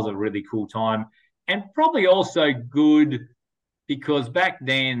 It was a really cool time, and probably also good because back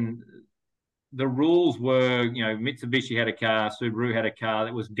then the rules were, Mitsubishi had a car, Subaru had a car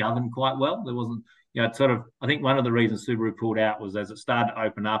that was governed quite well. There wasn't, I think one of the reasons Subaru pulled out was as it started to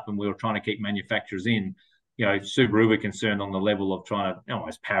open up and we were trying to keep manufacturers in, Subaru were concerned on the level of trying to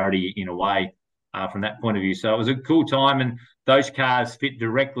almost parity in a way from that point of view. So it was a cool time, and those cars fit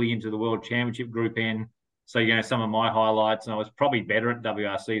directly into the World Championship Group N. So, some of my highlights, and I was probably better at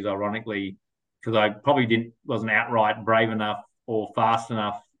WRCs, ironically, because I probably wasn't outright brave enough or fast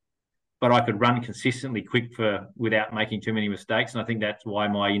enough, but I could run consistently quick without making too many mistakes. And I think that's why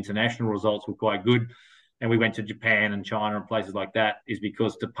my international results were quite good. And we went to Japan and China and places like that, is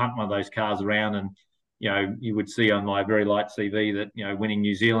because to punt one of those cars around, and, you would see on my very light CV that, winning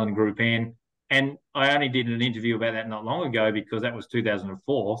New Zealand Group N. And I only did an interview about that not long ago because that was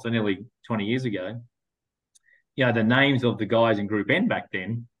 2004, so nearly 20 years ago. The names of the guys in Group N back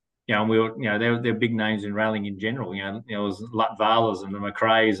then, and we were, they're big names in rallying in general. It was Latvalas and the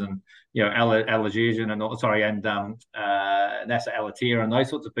McRae's and, Alajian and Nasser Alatir and those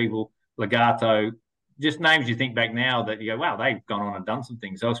sorts of people, Legato, just names you think back now that you go, wow, they've gone on and done some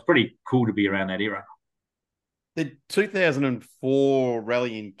things. So it's pretty cool to be around that era. The 2004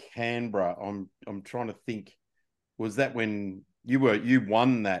 rally in Canberra, I'm trying to think, was that when you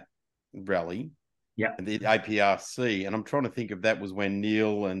won that rally? Yeah, the APRC, and I'm trying to think if that was when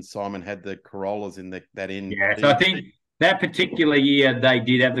Neil and Simon had the Corollas in that end. Yeah, so I think that particular year they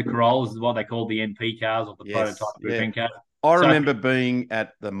did have the Corollas, what they called the NP cars, or the prototype Group N cars. I remember being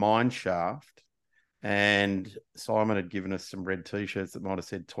at the mine shaft, and Simon had given us some red T-shirts that might have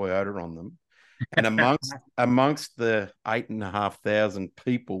said Toyota on them. And amongst the 8,500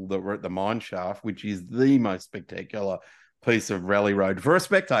 people that were at the mine shaft, which is the most spectacular piece of rally road for a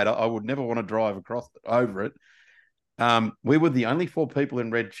spectator, I would never want to drive over it. We were the only four people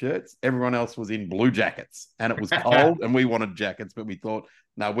in red shirts. Everyone else was in blue jackets, and it was cold and we wanted jackets, but we thought,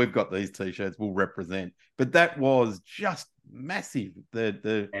 no, we've got these T-shirts, we'll represent. But that was just massive.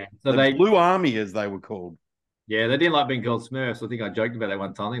 The Blue Army, as they were called. Yeah, they didn't like being called Smurfs. I think I joked about that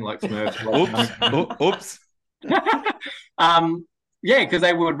one time. They didn't like Smurfs. Oops. Yeah, because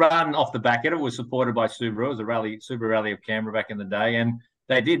they would run off the back end. It was supported by Subaru. It was a Subaru Rally of Canberra back in the day. And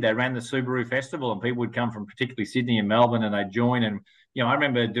they did. They ran the Subaru Festival, and people would come from particularly Sydney and Melbourne, and they'd join. And, I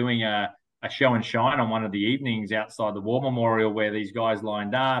remember doing a show and shine on one of the evenings outside the War Memorial where these guys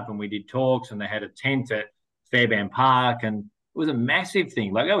lined up and we did talks, and they had a tent at Fairbairn Park. And it was a massive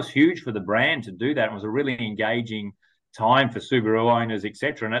thing. Like, that was huge for the brand to do that. It was a really engaging time for Subaru owners,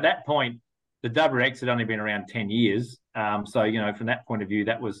 etc. And at that point, the WX had only been around 10 years. So, from that point of view,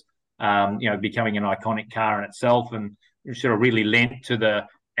 that was, becoming an iconic car in itself, and sort of really lent to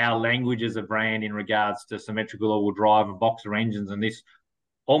our language as a brand in regards to symmetrical all-wheel drive and boxer engines. And this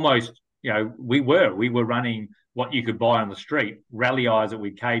almost, we were running what you could buy on the street, rally eyes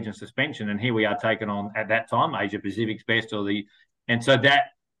with cage and suspension. And here we are taking on, at that time, Asia Pacific's best, and so that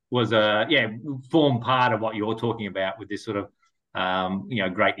was formed part of what you're talking about with this sort of,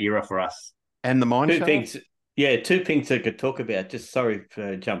 great era for us. And the mine shaft? Things. Yeah, two things I could talk about. Just sorry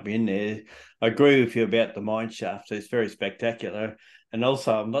for jumping in there. I agree with you about the mine shaft. It's very spectacular. And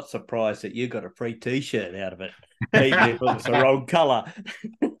also, I'm not surprised that you got a free T-shirt out of it, even if it was the wrong colour.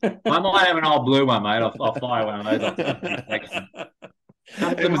 I might have an old blue one, mate. I'll fire one of those off to the collection.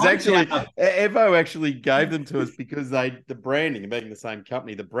 It was actually Evo actually gave them to us because the branding, being the same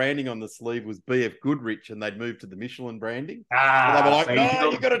company, the branding on the sleeve was BF Goodrich, and they'd moved to the Michelin branding. And they were like,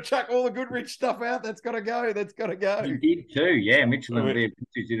 "No, you got to chuck all the Goodrich stuff out. That's got to go. That's got to go." You did too, yeah. Michelin and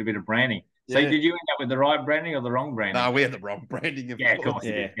BF did a bit of branding. So did you end up with the right branding or the wrong branding? No, we had the wrong branding. Of course.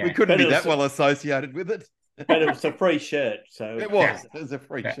 Yeah. We couldn't be that well associated with it. But it was a free shirt, so it was. It was a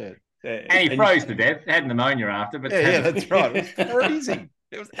free shirt. And he froze to death. Had pneumonia after, but that's right. It was freezing.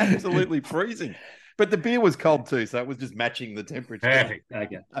 It was absolutely freezing. But the beer was cold too, so it was just matching the temperature. Perfect.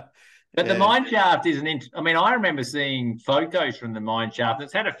 Okay. But the mine shaft is I remember seeing photos from the mine shaft.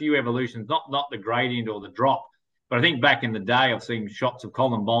 It's had a few evolutions, not the gradient or the drop, but I think back in the day I've seen shots of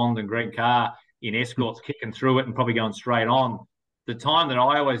Colin Bond and Greg Carr in escorts kicking through it and probably going straight on. The time that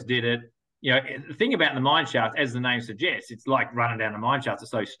I always did it, the thing about the mine shaft, as the name suggests, it's like running down the mine shaft.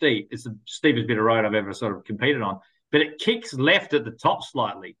 It's so steep. It's the steepest bit of road I've ever sort of competed on. But it kicks left at the top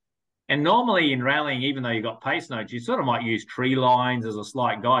slightly. And normally in rallying, even though you've got pace notes, you sort of might use tree lines as a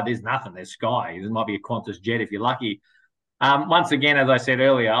slight guide. There's nothing. There's sky. There might be a Qantas jet if you're lucky. Once again, as I said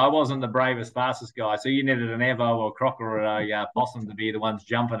earlier, I wasn't the bravest, fastest guy. So you needed an Evo or a Crocker or a Possum to be the ones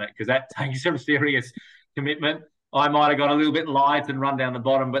jumping it, because that takes some serious commitment. I might have got a little bit light and run down the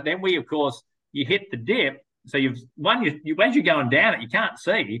bottom. But then of course, you hit the dip. So as you're going down it, you can't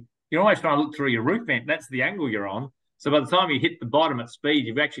see. You're always trying to look through your roof vent. That's the angle you're on. So by the time you hit the bottom at speed,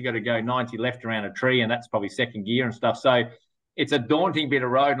 you've actually got to go 90 left around a tree, and that's probably second gear and stuff. So it's a daunting bit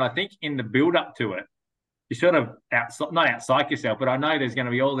of road. And I think in the build-up to it, you sort of not outpsych yourself, but I know there's going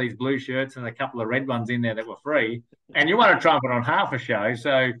to be all these blue shirts and a couple of red ones in there that were free, and you want to try and put on half a show.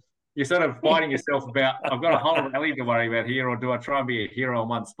 So you're sort of fighting yourself about, I've got a whole rally to worry about here, or do I try and be a hero on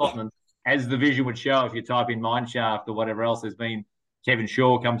one spot? And as the vision would show, if you type in mine shaft or whatever else, there's been Kevin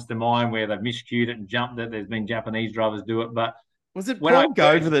Shaw comes to mind where they've miscued it and jumped it. There's been Japanese drivers do it. But was it Paul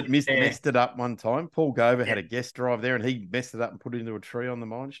Gover that messed it up one time? Paul Gover had a guest drive there and he messed it up and put it into a tree on the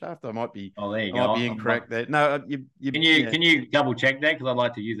mine shaft. I might be, there you go. Be incorrect there. No, can you double check that? Because I'd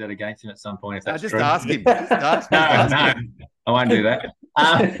like to use that against him at some point if that's just true. Ask him. Just ask him. No, I won't do that.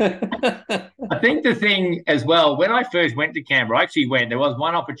 I think the thing as well, when I first went to Canberra, I actually went. There was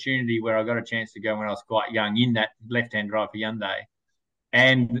one opportunity where I got a chance to go when I was quite young in that left-hand drive for Hyundai.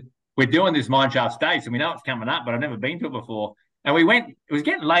 And we're doing this mine shaft stage, so we know it's coming up, but I've never been to it before. And we went, it was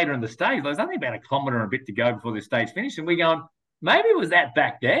getting later in the stage. There's only about a kilometre and a bit to go before the stage finished. And we're going, maybe it was that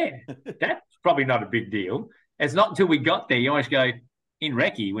back there. That's probably not a big deal. It's not until we got there, you always go, in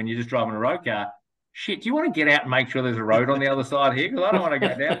recce, when you're just driving a road car, shit, do you want to get out and make sure there's a road on the other side here? Because I don't want to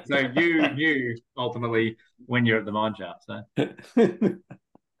go down. So you knew, ultimately, when you're at the mine shaft. So.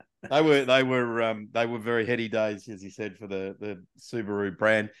 They were very heady days, as you said, for the Subaru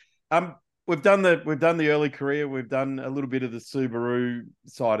brand. We've done the early career. We've done a little bit of the Subaru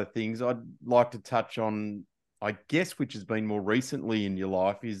side of things. I'd like to touch on, I guess, which has been more recently in your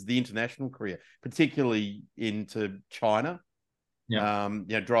life, is the international career, particularly into China. Yeah.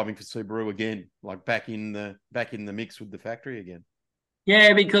 Driving for Subaru again, like back in the mix with the factory again.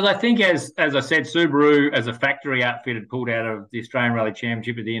 Yeah, because I think, as I said, Subaru as a factory outfit had pulled out of the Australian Rally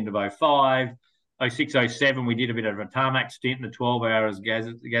Championship at the end of 05. 06, 07, we did a bit of a tarmac stint in the 12 hours,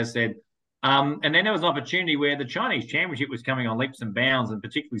 Gaz said. And then there was an opportunity where the Chinese Championship was coming on leaps and bounds, and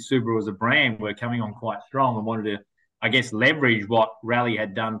particularly Subaru as a brand were coming on quite strong and wanted to, I guess, leverage what Rally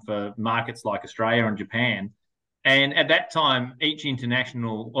had done for markets like Australia and Japan. And at that time, each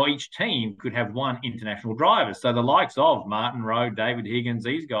team could have one international driver. So the likes of Martin Rowe, David Higgins,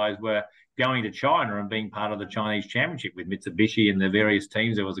 these guys were going to China and being part of the Chinese Championship with Mitsubishi and the various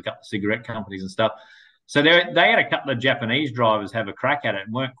teams. There was a couple of cigarette companies and stuff. So they had a couple of Japanese drivers have a crack at it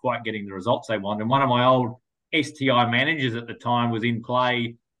and weren't quite getting the results they wanted. And one of my old STI managers at the time was in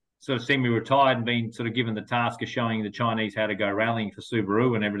play, sort of semi-retired and been sort of given the task of showing the Chinese how to go rallying for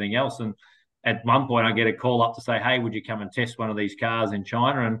Subaru and everything else. And at one point, I get a call up to say, hey, would you come and test one of these cars in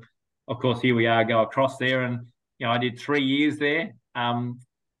China? And, of course, here we are, go across there. And, I did 3 years there.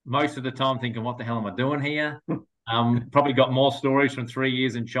 Most of the time thinking, what the hell am I doing here? Probably got more stories from 3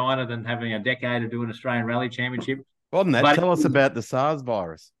 years in China than having a decade of doing Australian Rally Championship. Well, tell us about the SARS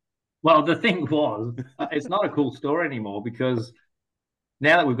virus. Well, the thing was, it's not a cool story anymore because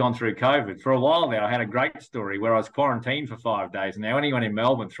now that we've gone through COVID, for a while there, I had a great story where I was quarantined for 5 days. And now anyone in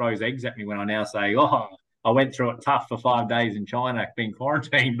Melbourne throws eggs at me when I now say, I went through it tough for 5 days in China being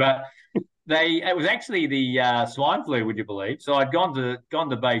quarantined. But It was actually the swine flu, would you believe? So I'd gone to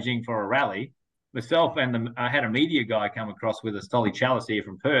Beijing for a rally. Myself and I had a media guy come across with us, Tolly Chalice here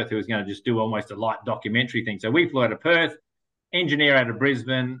from Perth, who was going to just do almost a light documentary thing. So we flew out of Perth, engineer out of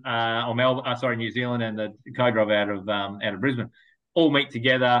Brisbane, or Melbourne, New Zealand, and the co-driver out of Brisbane, all meet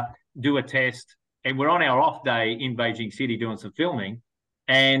together, do a test, and we're on our off day in Beijing City doing some filming,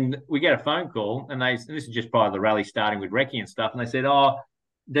 and we get a phone call, and this is just prior to the rally starting with recce and stuff, and they said, "Oh,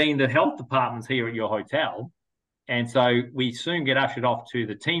 Dean, the health department's here at your hotel." And so we soon get ushered off to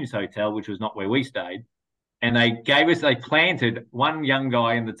the team's hotel, which was not where we stayed. And they planted one young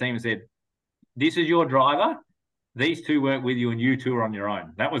guy in the team and said, "This is your driver. These two weren't with you and you two are on your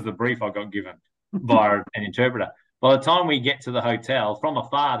own." That was the brief I got given by an interpreter. By the time we get to the hotel, from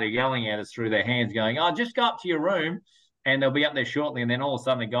afar, they're yelling at us through their hands going, "Oh, just go up to your room and they'll be up there shortly." And then all of a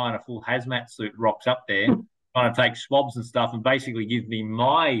sudden, a guy in a full hazmat suit rocks up there, trying to take swabs and stuff, and basically gives me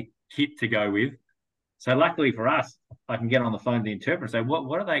my kit to go with. So luckily for us, I can get on the phone to the interpreter and say,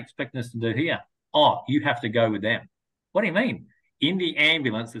 what are they expecting us to do here? "Oh, you have to go with them." "What do you mean?" "In the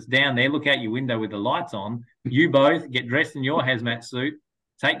ambulance that's down there, look out your window with the lights on. You both get dressed in your hazmat suit,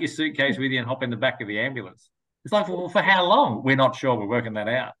 take your suitcase with you and hop in the back of the ambulance." It's like, well, for how long? We're not sure. We're working that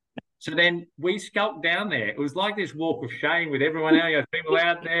out. So then we skulked down there. It was like this walk of shame with everyone else, people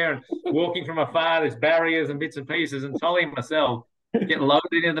out there and walking from afar, there's barriers and bits and pieces, and Tolly and myself get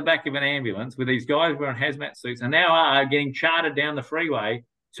loaded in the back of an ambulance with these guys wearing hazmat suits and now are getting chartered down the freeway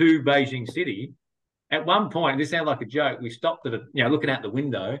to Beijing City. At one point, this sounds like a joke, we stopped at looking out the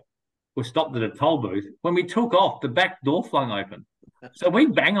window, we stopped at a toll booth. When we took off, the back door flung open. So we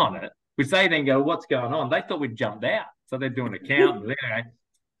bang on it, which they then go, "What's going on?" They thought we'd jumped out. So they're doing a count. Anyway,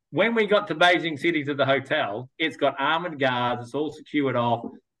 when we got to Beijing City to the hotel, it's got armoured guards, it's all secured off.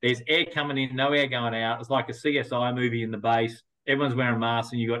 There's air coming in, no air going out. It's like a CSI movie in the base. Everyone's wearing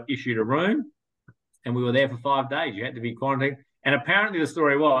masks and you got issued a room. And we were there for 5 days. You had to be quarantined. And apparently the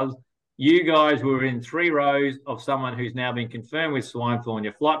story was you guys were in 3 rows of someone who's now been confirmed with swine flu on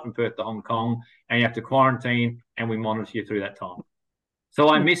your flight from Perth to Hong Kong, and you have to quarantine, and we monitor you through that time. So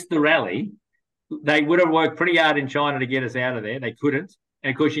I missed the rally. They would have worked pretty hard in China to get us out of there. They couldn't.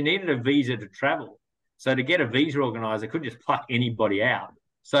 And of course, you needed a visa to travel. So to get a visa organised, they couldn't just pluck anybody out.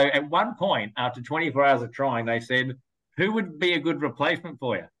 So at one point, after 24 hours of trying, they said, "Who would be a good replacement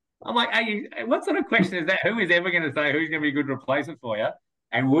for you?" I'm like, what sort of question is that? Who is ever going to say who's going to be a good replacement for you?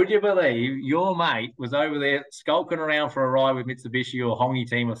 And would you believe your mate was over there skulking around for a ride with Mitsubishi or Hongi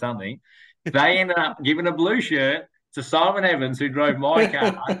team or something? They ended up giving a blue shirt to Simon Evans, who drove my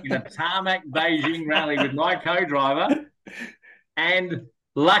car in a tarmac Beijing rally with my co-driver. And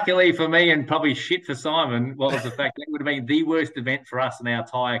luckily for me, and probably shit for Simon, was the fact that it would have been the worst event for us in our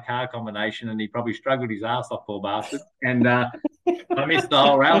tyre car combination, and he probably struggled his ass off, poor bastard. And I missed the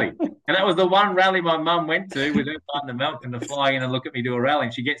whole rally. And that was the one rally my mum went to with her partner Malcolm to fly in and look at me do a rally.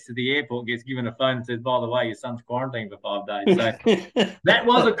 And she gets to the airport, gets given a phone and says, "By the way, your son's quarantined for 5 days." So that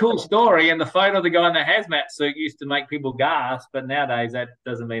was a cool story. And the photo of the guy in the hazmat suit used to make people gasp, but nowadays that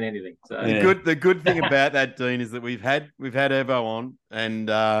doesn't mean anything. So the good thing about that, Dean, is that we've had Evo on, and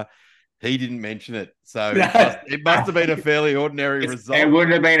he didn't mention it. So it must have been a fairly ordinary result. It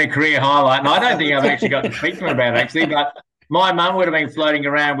wouldn't have been a career highlight. And I don't think I've actually got to speak to him about it, actually, but my mum would have been floating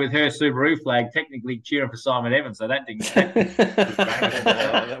around with her Subaru flag, technically cheering for Simon Evans. So that didn't.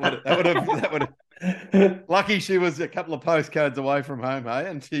 that would have. Lucky she was a couple of postcodes away from home, hey?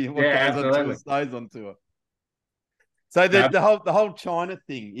 And she goes on tour, stays on tour. So the whole China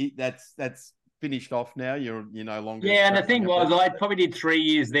thing, that's finished off now. You're no longer. Yeah, and the thing was, I probably did 3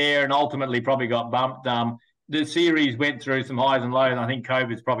 years there, and ultimately probably got bumped. The series went through some highs and lows. And I think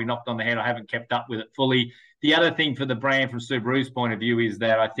COVID's probably knocked on the head. I haven't kept up with it fully. The other thing for the brand from Subaru's point of view is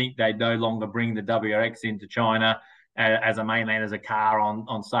that I think they no longer bring the WRX into China as a mainland, as a car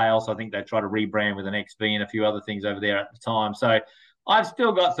on sale. So I think they try to rebrand with an XV and a few other things over there at the time. So I've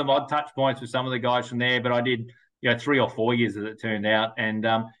still got some odd touch points with some of the guys from there, but I did 3 or 4 years as it turned out. And,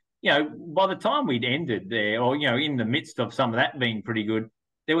 by the time we'd ended there, or, in the midst of some of that being pretty good,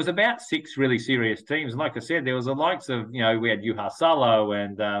 there was about 6 really serious teams. And like I said, there was the likes of, we had Juha Salo,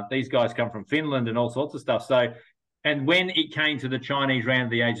 and these guys come from Finland and all sorts of stuff. So, and when it came to the Chinese round of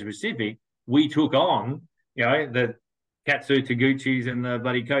the Asia Pacific, we took on, the Katsu Taguchis and the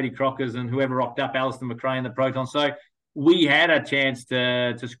bloody Cody Crockers and whoever rocked up, Alistair McRae and the Proton. So we had a chance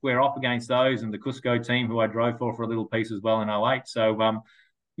to square off against those, and the Cusco team, who I drove for a little piece as well in 08. So,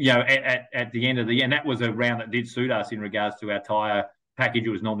 at the end of the year, and that was a round that did suit us in regards to our tyre package. It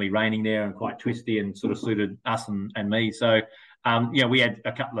was normally raining there and quite twisty, and sort of suited us and me. So, we had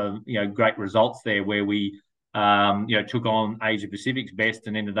a couple of great results there where we Took on Asia Pacific's best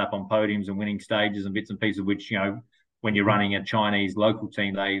and ended up on podiums and winning stages and bits and pieces, which, when you're running a Chinese local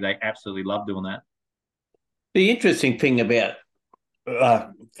team, they absolutely love doing that. The interesting thing about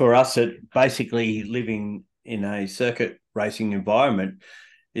for us at basically living in a circuit racing environment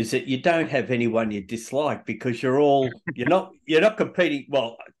is that you don't have anyone you dislike, because you're not competing,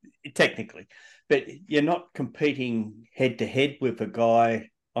 well, technically, but you're not competing head to head with a guy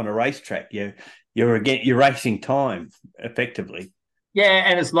on a racetrack. You're racing time effectively. Yeah,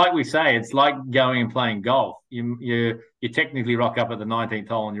 and it's like we say, it's like going and playing golf. You technically rock up at the 19th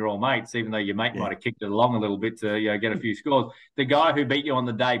hole and you're all mates, even though your mate might have kicked it along a little bit to get a few scores. The guy who beat you on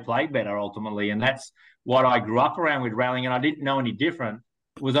the day played better ultimately, and that's what I grew up around with rallying, and I didn't know any different.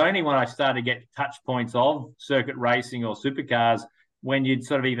 It was only when I started to get touch points of circuit racing or supercars when you'd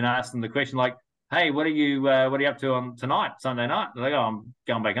sort of even ask them the question like, "Hey, what are you up to on tonight, Sunday night?" They're like, "Oh, I'm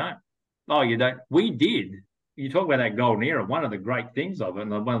going back home." "Oh, you don't?" We did. You talk about that golden era, one of the great things of it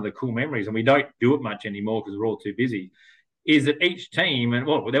and one of the cool memories, and we don't do it much anymore because we're all too busy, is that each team, and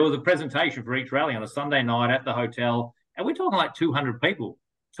there was a presentation for each rally on a Sunday night at the hotel, and we're talking like 200 people.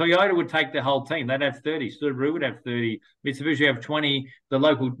 Toyota would take the whole team. They'd have 30. Subaru would have 30. Mitsubishi have 20. The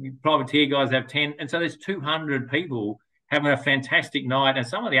local privateer guys have 10. And so there's 200 people having a fantastic night. And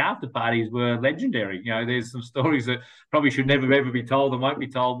some of the after parties were legendary. There's some stories that probably should never ever be told and won't be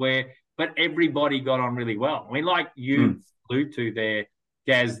told but everybody got on really well. I mean, like you allude to there,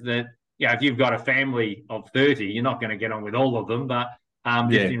 Gaz, that if you've got a family of 30, you're not going to get on with all of them, but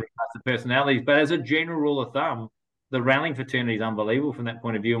just in regards to personalities. But as a general rule of thumb, the rallying fraternity is unbelievable from that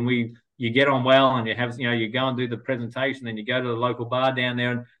point of view. And you get on well, and you go and do the presentation, then you go to the local bar down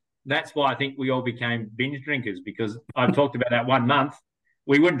there, and that's why I think we all became binge drinkers, because I've talked about that 1 month.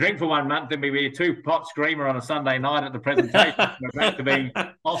 We wouldn't drink for 1 month, then we'd be a 2-pot screamer on a Sunday night at the presentation. We're back to being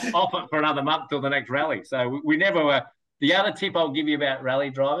off it for another month till the next rally. So we never were. The other tip I'll give you about rally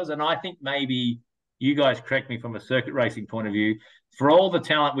drivers, and I think maybe you guys correct me from a circuit racing point of view, for all the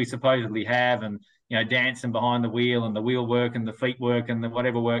talent we supposedly have and, dancing behind the wheel and the wheel work and the feet work and the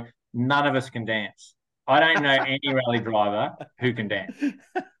whatever work, none of us can dance. I don't know any rally driver who can dance.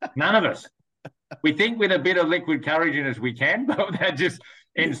 None of us. We think with a bit of liquid courage in us we can, but that just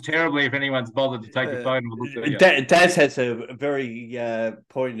ends terribly if anyone's bothered to take a photo and look at you. Daz has a very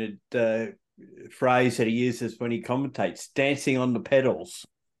pointed phrase that he uses when he commentates: dancing on the pedals.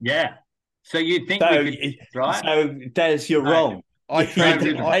 Yeah. So you'd think we could, right? So Daz, you're wrong. I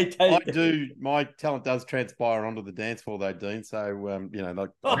do. My talent does transpire onto the dance floor, though, Dean. So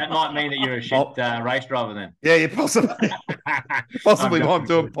that might mean that you're a shit race driver, then. Yeah, possibly. Possibly why I'm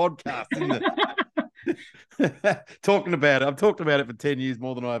doing a podcast, isn't it? Talking about it. I've talked about it for 10 years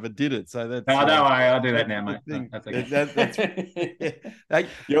more than I ever did it. So that's. No, don't worry. I'll do that now, mate. That's okay.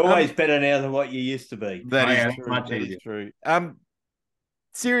 You're always better now than what you used to be. That is true.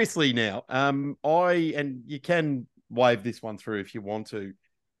 Seriously, now, and you can wave this one through if you want to.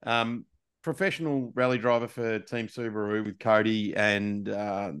 Professional rally driver for Team Subaru with Cody and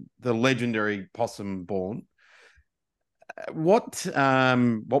the legendary Possum Born. What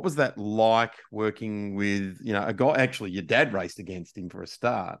was that like working with, a guy? Actually, your dad raced against him for a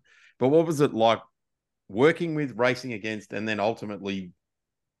start, but what was it like working with, racing against, and then ultimately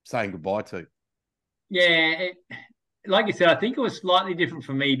saying goodbye to? Yeah, like you said, I think it was slightly different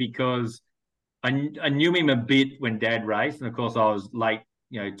for me because I knew him a bit when Dad raced, and of course I was late,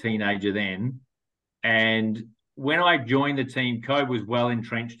 teenager then. And when I joined the team, Code was well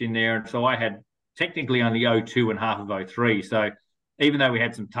entrenched in there, and so I had technically only 02 and half of 03. So even though we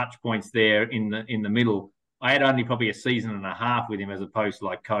had some touch points there in the middle, I had only probably a season and a half with him as opposed to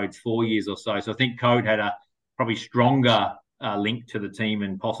like Code's 4 years or so. So I think Code had a probably stronger link to the team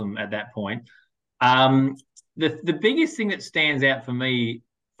and Possum at that point. The biggest thing that stands out for me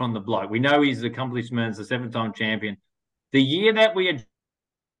from the bloke, we know his accomplishments, a 7-time champion. The year that we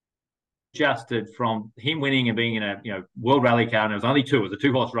adjusted from him winning and being in a World Rally Car, and it was only two, it was a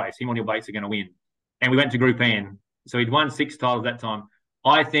 2-horse race. Him and Neil Bates are going to win, and we went to Group N. So he'd won 6 titles that time.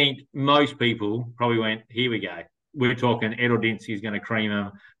 I think most people probably went, here we go. We're talking Ed Ordinsky's going to cream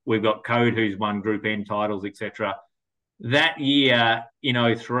him. We've got Code who's won Group N titles, etc. That year in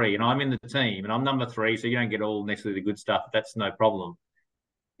 03, and I'm in the team, and I'm number 3, so you don't get all necessarily the good stuff. That's no problem.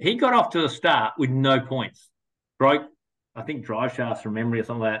 He got off to the start with no points. Broke, I think, drive shafts from memory or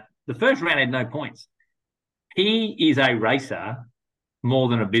something like that. The first round had no points. He is a racer more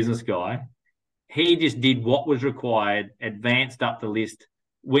than a business guy. He just did what was required, advanced up the list.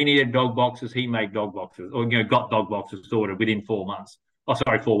 We needed dog boxes. He made dog boxes, or got dog boxes sorted within 4 months.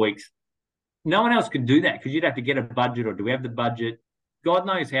 4 weeks. No one else could do that because you'd have to get a budget, or do we have the budget? God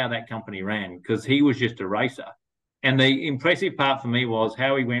knows how that company ran because he was just a racer. And the impressive part for me was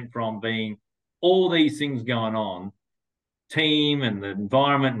how he went from being all these things going on, team and the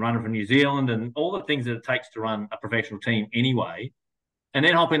environment and running from New Zealand and all the things that it takes to run a professional team anyway, and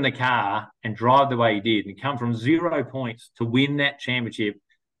then hop in the car and drive the way he did and come from 0 points to win that championship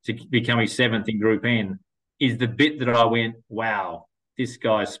to become his 7th in Group N is the bit that I went, wow, this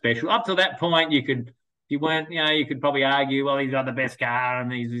guy's special. Up to that point, you could probably argue, well, he's got the best car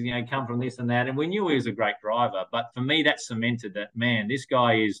and he's, come from this and that. And we knew he was a great driver. But for me, that cemented that, man, this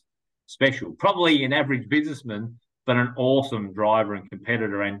guy is special. Probably an average businessman, but an awesome driver and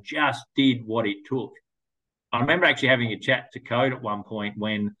competitor and just did what it took. I remember actually having a chat to Code at one point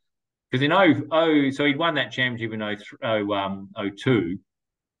because so he'd won that championship in 02.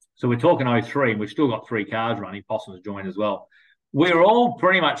 So we're talking 03, and we've still got 3 cars running. Possum's joined as well. We were all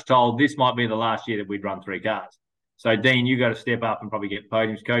pretty much told this might be the last year that we'd run 3 cars. So, Dean, you got to step up and probably get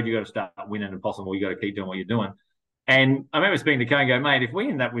podiums. Code, you got to start winning, and Possum, you got to keep doing what you're doing. And I remember speaking to Code and go, mate, if we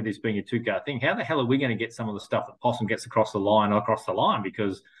end up with this being a 2-car thing, how the hell are we going to get some of the stuff that Possum gets across the line?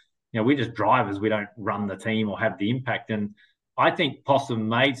 Because we're just drivers. We don't run the team or have the impact. And I think Possum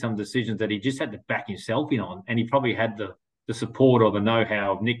made some decisions that he just had to back himself in on, and he probably had the support or the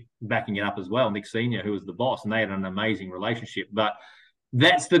know-how of Nick backing it up as well, Nick Senior, who was the boss, and they had an amazing relationship. But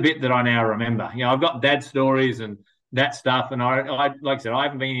that's the bit that I now remember. I've got dad stories and that stuff, and I like I said, I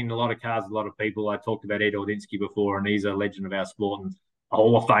haven't been in a lot of cars, a lot of people. I talked about Ed Ordinsky before, and he's a legend of our sport and a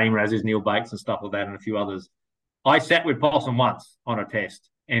Hall of Famer, as is Neil Bates and stuff like that, and a few others. I sat with Possum once on a test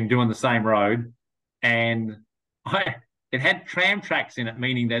and doing the same road, and it had tram tracks in it,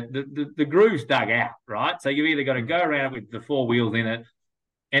 meaning that the groove's dug out, right? So you either got to go around it with the 4 wheels in it,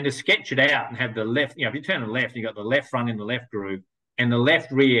 and to sketch it out and have the left, if you turn to the left, you got the left front in the left groove, and the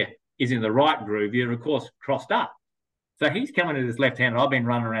left rear is in the right groove. You're, of course, crossed up. So he's coming to this left-hander. I've been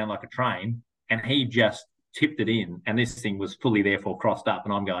running around like a train, and he just tipped it in, and this thing was fully, therefore, crossed up,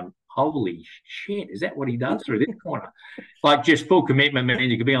 and I'm going, holy shit, is that what he does through this corner? Like, just full commitment, man.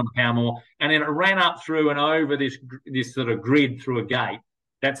 You could be on the power more. And then it ran up through and over this sort of grid through a gate.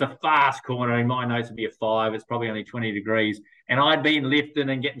 That's a fast corner. In my notes, it'd be a 5. It's probably only 20 degrees. And I'd been lifting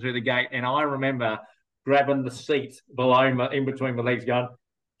and getting through the gate. And I remember grabbing the seat below in between my legs going,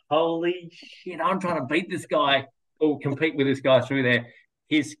 holy shit, I'm trying to beat this guy or compete with this guy through there.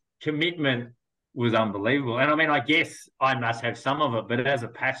 His commitment was unbelievable. And I mean, I guess I must have some of it, but as a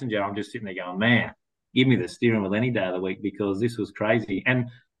passenger, I'm just sitting there going, man, give me the steering wheel any day of the week because this was crazy. And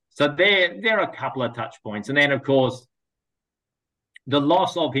so there are a couple of touch points. And then, of course, the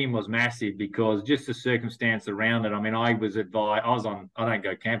loss of him was massive because just the circumstance around it. I mean, I was advised, I don't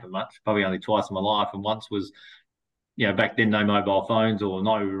go camping much, probably only twice in my life. And once was, back then, no mobile phones or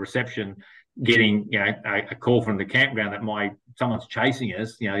no reception, getting, a call from the campground that someone's chasing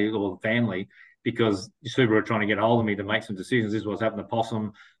us, or the family, because Subaru were trying to get hold of me to make some decisions. This was happening to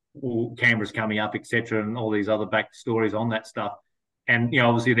Possum, cameras coming up, etc., and all these other back stories on that stuff. And,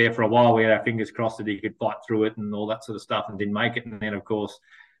 obviously there for a while, we had our fingers crossed that he could fight through it and all that sort of stuff and didn't make it. And then, of course,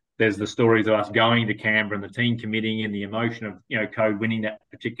 there's the stories of us going to Canberra and the team committing and the emotion of, Code winning that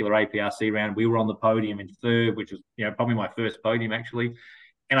particular APRC round. We were on the podium in 3rd, which was, probably my first podium, actually.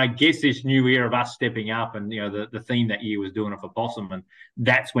 And I guess this new era of us stepping up and, the theme that year was doing it for Possum. And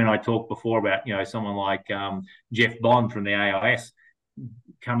that's when I talked before about, someone like Jeff Bond from the AIS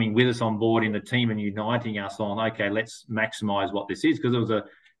coming with us on board in the team and uniting us on, okay, let's maximise what this is, because it was a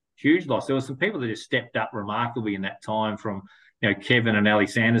huge loss. There were some people that just stepped up remarkably in that time from, Kevin and Ali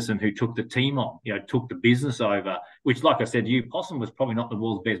Sanderson, who took the team on, took the business over, which, like I said to you, Possum was probably not the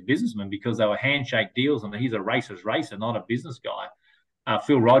world's best businessman because they were handshake deals and he's a racer's racer, not a business guy.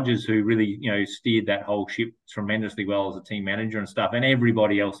 Phil Rogers, who really, steered that whole ship tremendously well as a team manager and stuff, and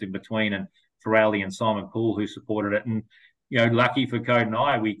everybody else in between, and Ferrari and Simon Poole, who supported it. And, lucky for Code and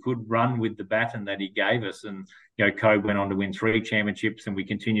I, we could run with the baton that he gave us. And, Code went on to win 3 championships and we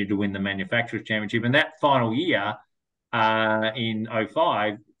continued to win the Manufacturers' Championship. And that final year in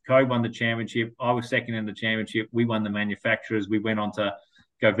 05, Code won the championship. I was second in the championship. We won the Manufacturers. We went on to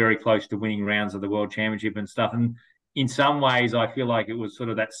go very close to winning rounds of the World Championship and stuff. And in some ways, I feel like it was sort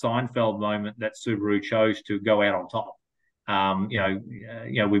of that Seinfeld moment that Subaru chose to go out on top.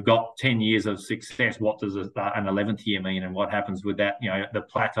 We've got 10 years of success. What does an 11th year mean, and what happens with that? The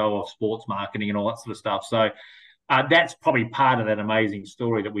plateau of sports marketing and all that sort of stuff. So that's probably part of that amazing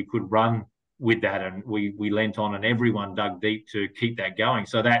story that we could run with that, and we lent on, and everyone dug deep to keep that going.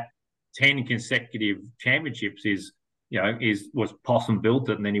 So that 10 consecutive championships was Possum built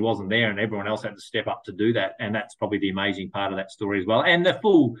it, and then he wasn't there, and everyone else had to step up to do that. And that's probably the amazing part of that story as well. And the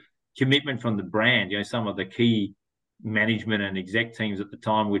full commitment from the brand, some of the key, management and exec teams at the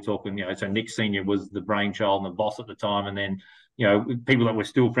time. We're talking, so Nick Senior was the brainchild and the boss at the time, and then people that we're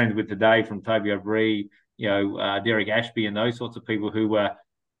still friends with today, from Toby O'Brien, Derek Ashby, and those sorts of people who were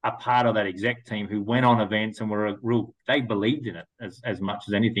a part of that exec team, who went on events and were they believed in it as much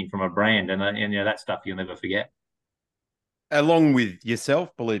as anything from a brand, and that stuff you'll never forget. Along with yourself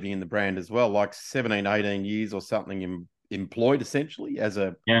believing in the brand as well, like 17, 18 years or something employed essentially as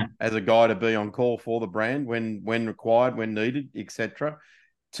a guy to be on call for the brand when required, when needed, etc.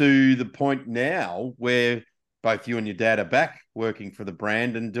 To the point now where both you and your dad are back working for the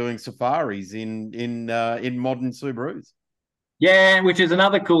brand and doing safaris in modern Subarus. Yeah, which is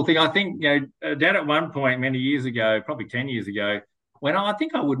another cool thing. I think, Dad at one point many years ago, probably 10 years ago, when I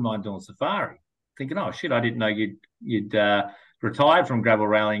think I wouldn't mind doing safari, thinking, oh shit, I didn't know you'd retired from gravel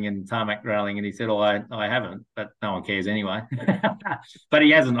rallying and tarmac rallying. And he said, oh, I haven't, but no one cares anyway. But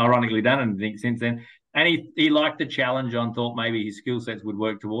he hasn't ironically done anything since then. And he liked the challenge and thought maybe his skill sets would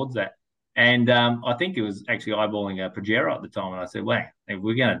work towards that. And I think it was actually eyeballing a Pajero at the time. And I said, well, if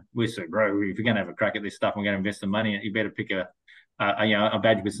we're so bro, if you're going to have a crack at this stuff, we're going to invest some money in it, you better pick a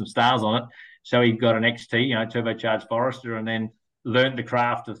badge with some stars on it. So he got an XT, turbocharged Forester, and then learnt the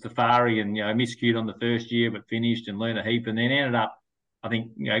craft of safari and, miscued on the first year, but finished and learned a heap. And then ended up, I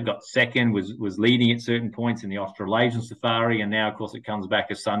think, got second, was leading at certain points in the Australasian safari. And now, of course, it comes back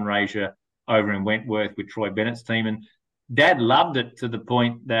as Sunraysia over in Wentworth with Troy Bennett's team. And Dad loved it to the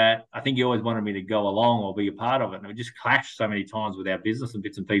point that I think he always wanted me to go along or be a part of it. And it just clashed so many times with our business and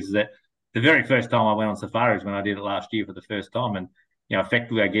bits and pieces that the very first time I went on safari was when I did it last year for the first time. And,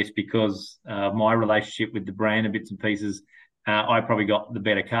 effectively, I guess, because my relationship with the brand and bits and pieces, I probably got the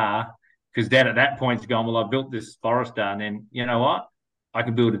better car, because Dad at that point's gone, well, I built this Forester, and then, you know what? I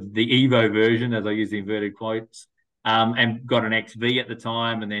could build the Evo version, as I use the inverted quotes, and got an XV at the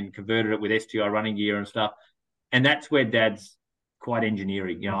time, and then converted it with STI running gear and stuff. And that's where Dad's quite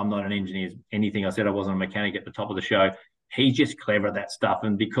engineering. I'm not an engineer, anything. I said I wasn't a mechanic at the top of the show. He's just clever at that stuff.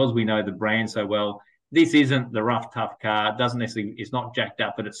 And because we know the brand so well, this isn't the rough, tough car. It doesn't necessarily, it's not jacked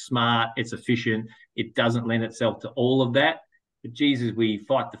up, but it's smart, it's efficient. It doesn't lend itself to all of that. But Jesus, we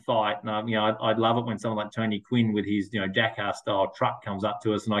fight the fight. And I'd love it when someone like Tony Quinn with his, Jackass style truck comes up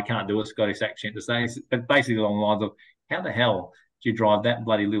to us, and I can't do a Scottish accent to say, but basically along the lines of, how the hell do you drive that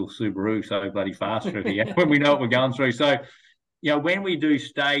bloody little Subaru so bloody fast through here when we know what we're going through? So, when we do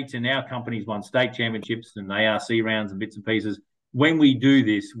states, and our company's won state championships and ARC rounds and bits and pieces, when we do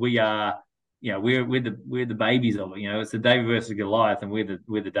this, we are, we're the babies of it. It's the David versus Goliath, and we're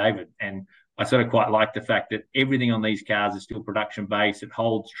the David. And I sort of quite like the fact that everything on these cars is still production based. It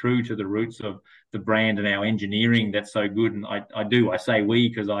holds true to the roots of the brand and our engineering that's so good. And I say we,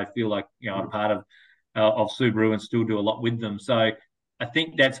 because I feel like, I'm part of Subaru and still do a lot with them. So I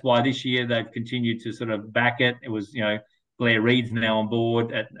think that's why this year they've continued to sort of back it. It was, Blair Reed's now on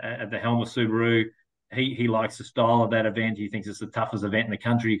board at the helm of Subaru. He likes the style of that event. He thinks it's the toughest event in the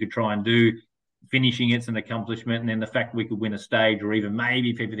country you could try and do. Finishing it's an accomplishment. And then the fact we could win a stage, or even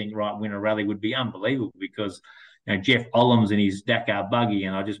maybe, if everything right, win a rally, would be unbelievable, because Jeff Ollams in his Dakar buggy,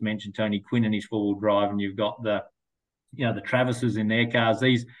 and I just mentioned Tony Quinn in his four-wheel drive, and you've got the Travises in their cars.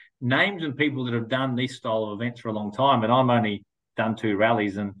 These names and people that have done this style of events for a long time, and I'm only done 2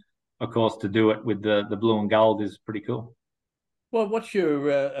 rallies, and of course to do it with the blue and gold is pretty cool. Well, what's your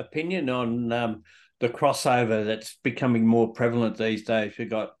opinion on the crossover that's becoming more prevalent these days? We've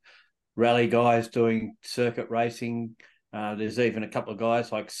got rally guys doing circuit racing. There's even a couple of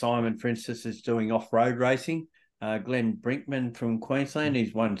guys like Simon, for instance, is doing off-road racing. Glenn Brinkman from Queensland,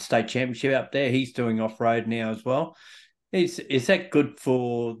 he's won state championship up there. He's doing off-road now as well. Is that good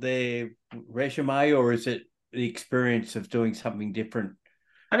for their resume, or is it the experience of doing something different?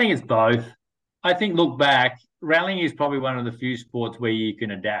 I think it's both. I think, look back, rallying is probably one of the few sports where you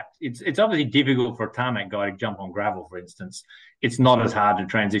can adapt. It's obviously difficult for a tarmac guy to jump on gravel, for instance. It's not as hard to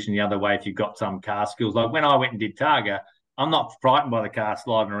transition the other way if you've got some car skills. Like when I went and did Targa, I'm not frightened by the car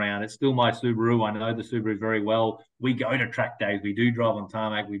sliding around. It's still my Subaru. I know the Subaru very well. We go to track days. We do drive on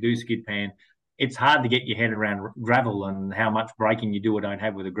tarmac. We do skid pan. It's hard to get your head around gravel and how much braking you do or don't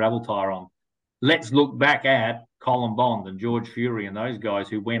have with a gravel tyre on. Let's look back at Colin Bond and George Fury and those guys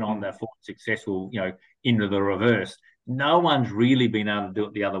who went on that successful, into the reverse. No one's really been able to do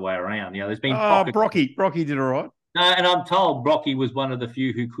it the other way around. There's been Brocky did all right. And I'm told Brocky was one of the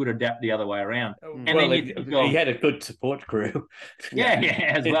few who could adapt the other way around. And then he had a good support crew. yeah,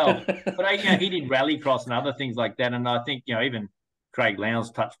 as well. But he did rallycross and other things like that. And I think even Craig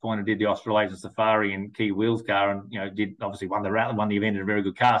Lowndes touch point and did the Australasian Safari and Key Wheels car, and did obviously won the event in a very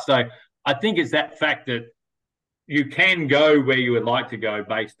good car. So I think it's that fact that you can go where you would like to go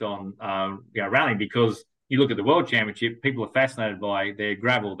based on rallying, because you look at the World Championship, people are fascinated by their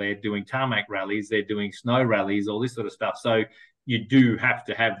gravel. They're doing tarmac rallies, they're doing snow rallies, all this sort of stuff. So you do have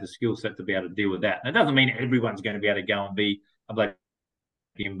to have the skill set to be able to deal with that. And it doesn't mean everyone's going to be able to go and be a bloody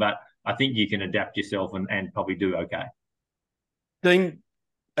him, but I think you can adapt yourself and probably do okay. Dean,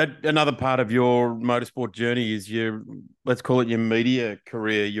 another part of your motorsport journey is your, let's call it your media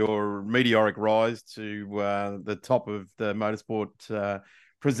career, your meteoric rise to the top of the motorsport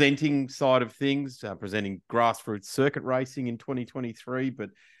presenting side of things, presenting grassroots circuit racing in 2023, but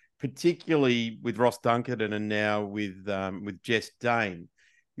particularly with Ross Dunkerton and now with Jess Dane.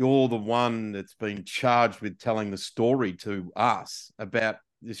 You're the one that's been charged with telling the story to us about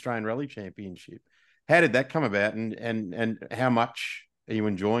the Australian Rally Championship. How did that come about, and how much are you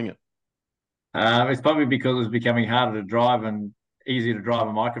enjoying it? It's probably because it was becoming harder to drive and easier to drive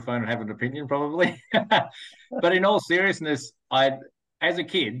a microphone and have an opinion, probably. But in all seriousness, as a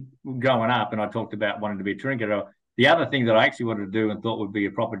kid growing up, and I talked about wanting to be a touring car, the other thing that I actually wanted to do and thought would be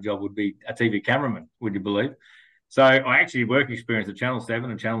a proper job would be a TV cameraman, would you believe? So I actually work experience at Channel 7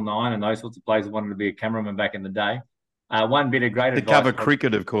 and Channel 9 and those sorts of places. I wanted to be a cameraman back in the day. One bit of great advice. To cover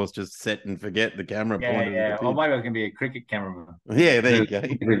cricket, of course, just set and forget the camera. Yeah. Or maybe I can be a cricket cameraman. Yeah, there you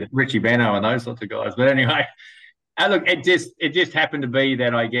go. Richie Benno and those sorts of guys. But anyway, look, it just happened to be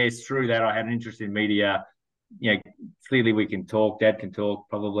that I guess through that I had an interest in media. You know, clearly we can talk. Dad can talk.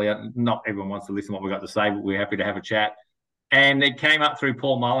 Probably not everyone wants to listen to what we've got to say, but we're happy to have a chat. And it came up through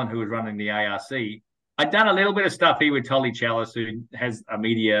Paul Mullen, who was running the ARC. I'd done a little bit of stuff here with Tolly Chalice, who has a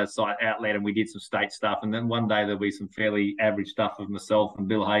media site outlet, and we did some state stuff. And then one day there'll be some fairly average stuff of myself and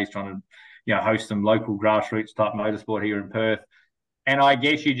Bill Hayes trying to, host some local grassroots type motorsport here in Perth. And I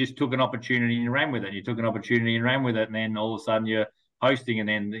guess you just took an opportunity and ran with it. You took an opportunity and ran with it, and then all of a sudden you're hosting, and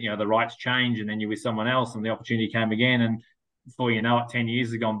then the rights change, and then you're with someone else, and the opportunity came again. And before you know it, 10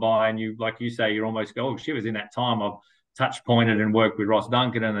 years have gone by, and you, like you say, you're almost go, oh, shit, was in that time I've touch pointed and worked with Ross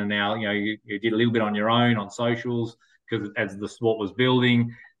Dunkerton, and now you did a little bit on your own on socials because as the sport was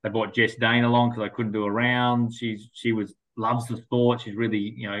building, they brought Jess Dane along because I couldn't do a round. She loves the sport. She's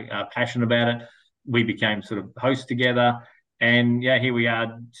really passionate about it. We became sort of hosts together, and here we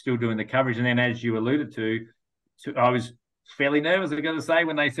are still doing the coverage. And then, as you alluded to I was fairly nervous, I got to say,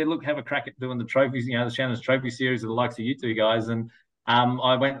 when they said, "Look, have a crack at doing the trophies," the Shannon's Trophy Series with the likes of you two guys, and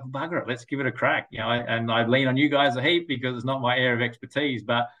I went, bugger it, let's give it a crack. And I lean on you guys a heap because it's not my area of expertise,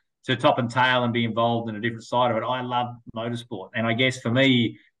 but to top and tail and be involved in a different side of it, I love motorsport. And I guess for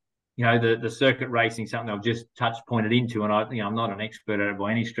me, the circuit racing, something I've just pointed into, and I'm not an expert at it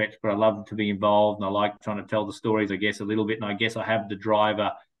by any stretch, but I love to be involved, and I like trying to tell the stories, I guess, a little bit. And I guess I have the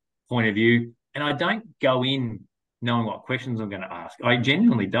driver point of view, and I don't go in knowing what questions I'm going to ask. I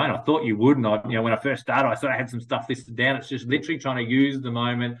genuinely don't. I thought you would. And when I first started, I sort of had some stuff listed down. It's just literally trying to use the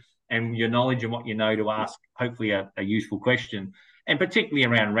moment and your knowledge and what you know to ask, hopefully, a useful question. And particularly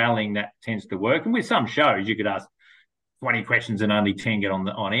around rallying, that tends to work. And with some shows, you could ask 20 questions and only 10 get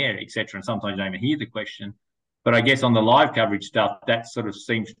on air, etc. And sometimes you don't even hear the question. But I guess on the live coverage stuff, that sort of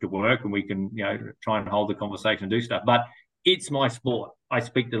seems to work, and we can try and hold the conversation and do stuff. But it's my sport. I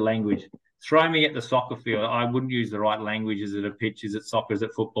speak the language. Throw me at the soccer field, I wouldn't use the right language. Is it a pitch? Is it soccer? Is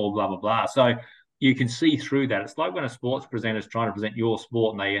it football? Blah, blah, blah. So you can see through that. It's like when a sports presenter is trying to present your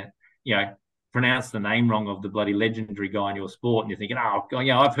sport and they, pronounce the name wrong of the bloody legendary guy in your sport, and you're thinking, oh, God,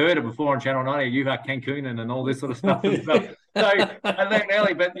 I've heard it before on Channel 9, Yuha Cancun and all this sort of stuff. So I learned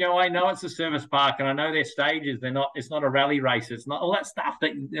early, but, I know it's a service park, and I know their stages. It's not a rally race. It's not all that stuff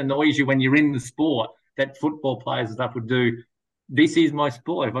that annoys you when you're in the sport that football players and stuff would do. This is my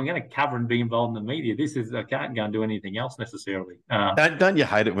sport. If I'm going to cover and be involved in the media, I can't go and do anything else necessarily. Don't you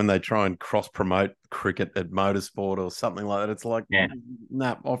hate it when they try and cross-promote cricket at motorsport or something like that? It's like,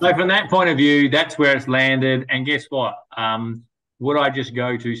 nah. So from that point of view, that's where it's landed. And guess what? Would I just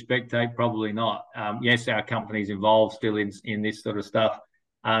go to spectate? Probably not. Yes, our company's involved still in this sort of stuff.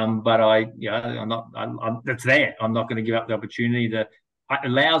 But I'm not. It's there. I'm not going to give up the opportunity to. It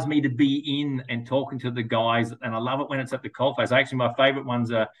allows me to be in and talking to the guys, and I love it when it's at the coalface. Actually, my favourite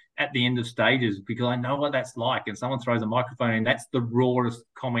ones are at the end of stages because I know what that's like. And someone throws a microphone in, that's the rawest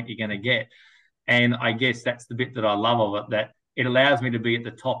comment you're going to get. And I guess that's the bit that I love of it, that it allows me to be at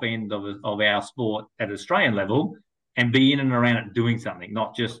the top end of our sport at Australian level and be in and around it doing something,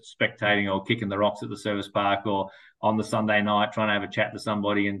 not just spectating or kicking the rocks at the service park or on the Sunday night trying to have a chat to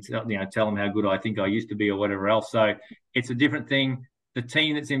somebody and tell them how good I think I used to be or whatever else. So it's a different thing. The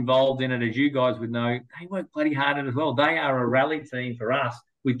team that's involved in it, as you guys would know, they work bloody hard at it as well. They are a rally team for us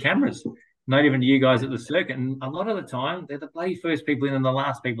with cameras, not even to you guys at the circuit. And a lot of the time, they're the bloody first people in and the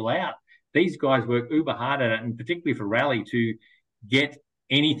last people out. These guys work uber hard at it, and particularly for rally, to get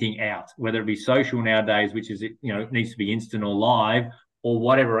anything out, whether it be social nowadays, which is, it needs to be instant or live or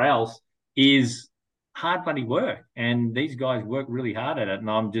whatever else, is hard bloody work. And these guys work really hard at it. And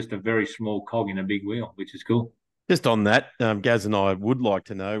I'm just a very small cog in a big wheel, which is cool. Just on that, Gaz and I would like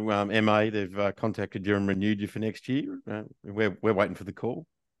to know, MA, they've contacted you and renewed you for next year. We're waiting for the call.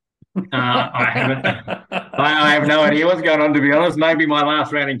 I haven't. I have no idea what's going on, to be honest. Maybe my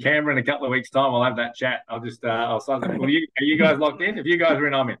last round in Canberra in a couple of weeks' time, I'll have that chat. I'll just, I'll start. Are you guys locked in? If you guys are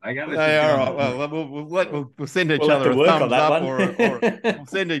in, I'm in. Okay, all right. Well, we'll send each other a thumbs up, or we'll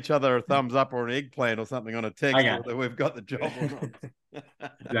send each other a thumbs up or an eggplant or something on a text that we've got the job or not.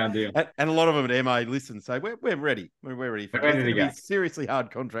 Done deal. And a lot of them at MA listen, say we're ready. We're ready for ready to go. Seriously hard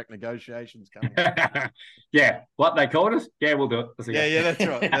contract negotiations coming. Yeah, what they called us? Yeah, we'll do it. Yeah, that's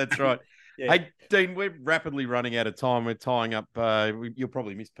right. That's right. Yeah. Hey, Dean, we're rapidly running out of time. We're tying up. You'll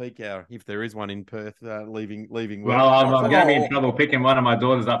probably miss peak hour if there is one in Perth. Leaving. Well, I'm going to be in trouble picking one of my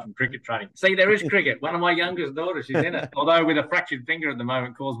daughters up from cricket training. See, there is cricket. One of my youngest daughters, she's in it. Although with a fractured finger at the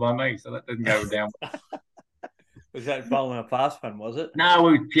moment caused by me, so that doesn't go down. Was that bowling a fast one, was it?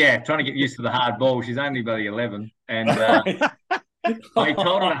 No, trying to get used to the hard ball. She's only about 11. And I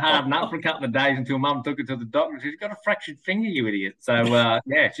told her to harden up for a couple of days until Mum took her to the doctor. She's got a fractured finger, you idiot. So,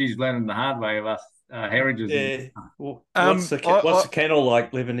 she's learning the hard way of us Herridges. Yeah. What's the kennel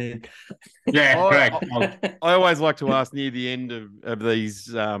like living in? Yeah, correct. I always like to ask near the end of these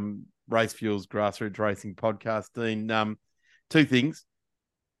RaceFuels Grassroots Racing podcasts, Dean, two things.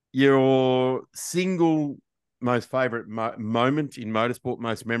 Your single most favourite moment in motorsport,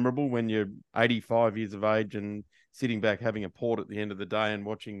 most memorable, when you're 85 years of age and sitting back having a port at the end of the day and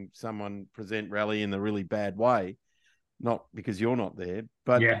watching someone present rally in the really bad way, not because you're not there,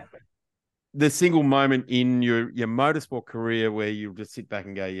 but the single moment in your motorsport career where you just sit back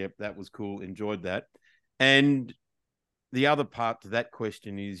and go, yep, that was cool, enjoyed that. And the other part to that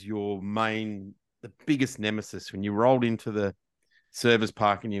question is the biggest nemesis, when you rolled into the service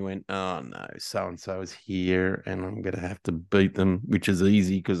park and you went, oh no, so-and-so is here and I'm going to have to beat them, which is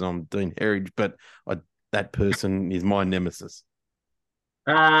easy because I'm Dean Herridge, but that person is my nemesis.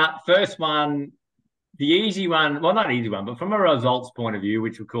 First one, the easy one, well, not easy one, but from a results point of view,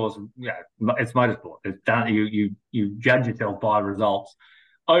 which of course, it's motorsport. It's done. You judge yourself by results.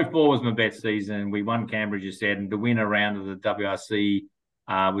 04 was my best season. We won Canberra, as you said, and the winner round of the WRC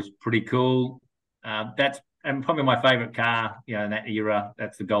was pretty cool. That's probably my favourite car, in that era.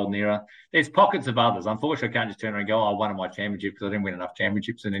 That's the golden era. There's pockets of others. Unfortunately, I can't just turn around and go, I won my championship because I didn't win enough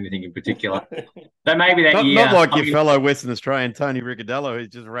championships in anything in particular. So maybe that year. Not like your fellow Western Australian, Tony Ricciardello, who's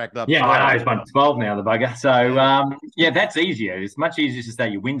just racked up. Yeah, I know. He's won 12 now, the bugger. So, that's easier. It's much easier to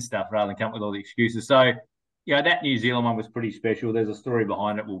say you win stuff rather than come up with all the excuses. So, that New Zealand one was pretty special. There's a story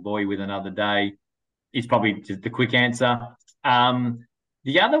behind it we'll bore you with another day. It's probably just the quick answer.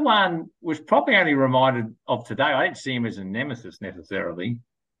 The other one was probably only reminded of today. I didn't see him as a nemesis necessarily.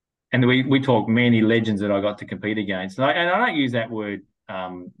 And we talk many legends that I got to compete against. And I don't use that word,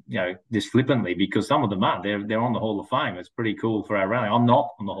 just flippantly, because some of them are. They're on the Hall of Fame. It's pretty cool for our rally. I'm not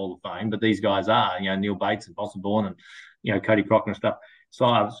on the Hall of Fame, but these guys are. Neil Bates and Bosselborn and, Cody Crocker and stuff.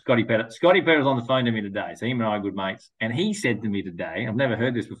 So Scotty Pettit. Scotty Pettit was on the phone to me today. So him and I are good mates. And he said to me today, I've never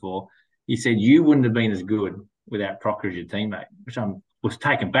heard this before, he said, you wouldn't have been as good without Crocker as your teammate, which was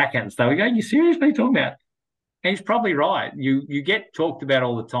taken back at and stuff. We go, you seriously talking about? And he's probably right. You get talked about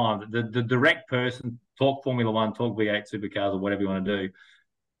all the time. The direct person, talk Formula One, talk V8 supercars or whatever you want to do.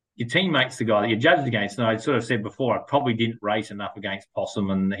 Your teammate's the guy that you're judged against. And I sort of said before, I probably didn't race enough against Possum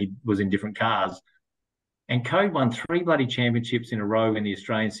and he was in different cars. And Code won 3 bloody championships in a row in the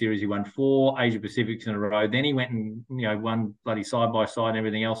Australian series. He won 4 Asia Pacifics in a row. Then he went and, won bloody side-by-side and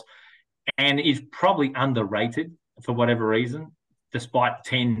everything else. And is probably underrated for whatever reason, despite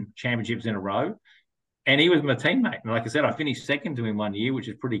 10 championships in a row. And he was my teammate. And like I said, I finished second to him one year, which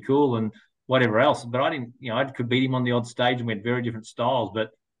is pretty cool and whatever else. But I didn't, I could beat him on the odd stage and we had very different styles.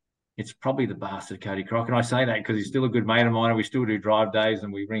 But it's probably the bastard Cody Crocker. And I say that because he's still a good mate of mine and we still do drive days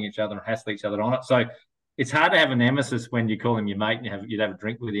and we ring each other and hassle each other on it. So it's hard to have a nemesis when you call him your mate and you'd have a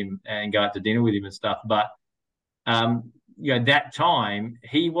drink with him and go out to dinner with him and stuff. But, that time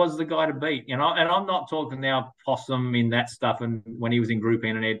he was the guy to beat. And I'm not talking now Possum in that stuff and when he was in Group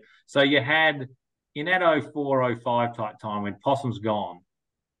N and Ed. So you had in that 04, 05 type time when Possum's gone,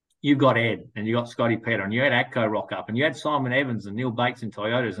 you've got Ed and you got Scotty Pettit and you had Atco rock up and you had Simon Evans and Neil Bates in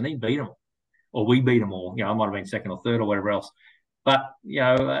Toyotas and he beat them all. Or we beat them all. I might have been second or third or whatever else. But,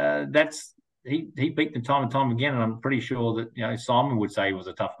 he beat them time and time again, and I'm pretty sure that Simon would say he was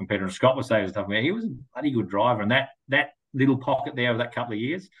a tough competitor, and Scott would say he was a tough competitor. He was a bloody good driver, and that little pocket there of that couple of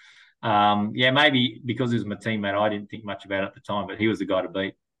years, Maybe because he was my teammate, I didn't think much about it at the time, but he was the guy to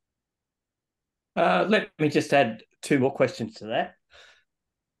beat. Let me just add 2 more questions to that.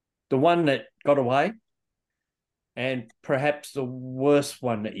 The one that got away, and perhaps the worst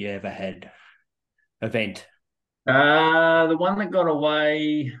one that you ever had event. The one that got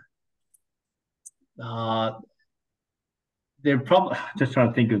away. They're probably just trying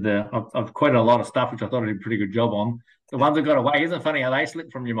to think of I've quoted a lot of stuff which I thought I did a pretty good job on. The ones that got away, isn't it funny how they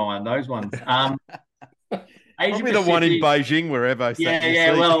slip from your mind? Those ones. Asia Probably Pacific, the one in Beijing where Evo sat in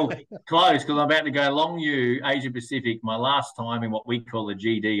your seat. well, close, because I'm about to go Longview, Asia Pacific, my last time in what we call the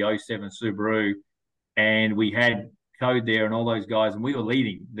GD07 Subaru, and we had Code there and all those guys, and we were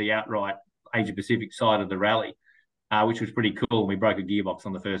leading the outright Asia Pacific side of the rally, which was pretty cool. We broke a gearbox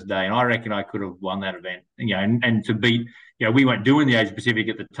on the first day, and I reckon I could have won that event. And to beat, we weren't doing the Asia Pacific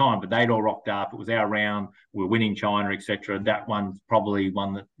at the time, but they'd all rocked up. It was our round. We were winning China, etc. That one's probably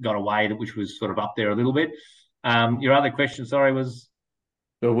one that got away, which was sort of up there a little bit. Your other question, sorry, was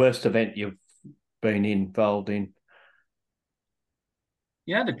the worst event you've been involved in.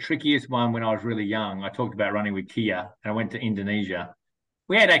 The trickiest one when I was really young, I talked about running with Kia, and I went to Indonesia.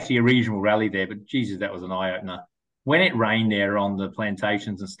 We had actually a regional rally there, but Jesus, that was an eye-opener. When it rained there on the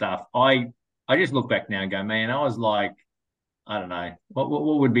plantations and stuff, I just look back now and go, man, I was like, I don't know, what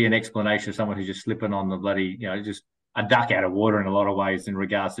would be an explanation of someone who's just slipping on the bloody, just a duck out of water in a lot of ways in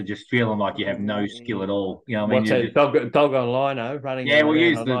regards to just feeling like you have no skill at all. What's that, dog on lino running? Yeah, we'll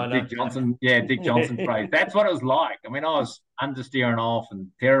use the Dick Johnson phrase. That's what it was like. I mean, I was understeering off and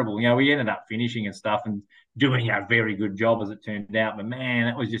terrible. We ended up finishing and stuff and doing a very good job as it turned out. But man,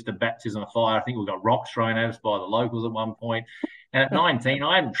 it was just a baptism of fire. I think we got rocks thrown at us by the locals at one point. And at 19,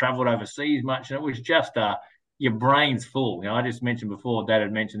 I hadn't travelled overseas much, and it was just your brain's full. I just mentioned before, Dad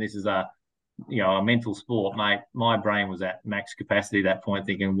had mentioned this is a mental sport, mate. My brain was at max capacity at that point,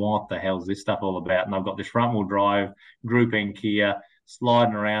 thinking, what the hell is this stuff all about? And I've got this front wheel drive, Group N Kia,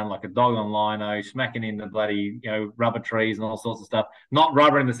 sliding around like a dog on lino, smacking into bloody, rubber trees and all sorts of stuff. Not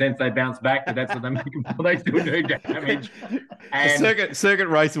rubber in the sense they bounce back, but that's what they make them for. They still do damage. And a circuit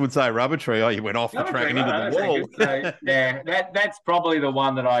racer would say rubber tree. Oh, you went off the track and into the wall. So, that's probably the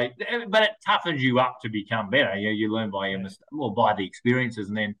one that but it toughens you up to become better. You learn by by the experiences,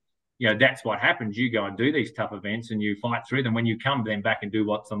 and then that's what happens. You go and do these tough events and you fight through them. When you come then back and do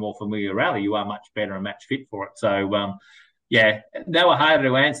what's a more familiar rally, you are much better and match fit for it. So, they were harder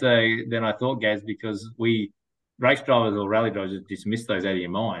to answer than I thought, Gaz, because we race drivers or rally drivers just dismiss those out of your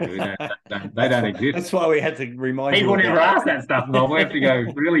mind. They don't exist. That's why we had to remind people never ask that stuff. No, we have to go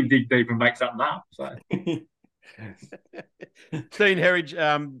really dig deep and make something up. So. Dean Herridge,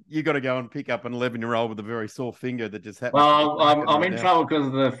 you got to go and pick up an 11-year-old with a very sore finger that just happened. Well, I'm in trouble because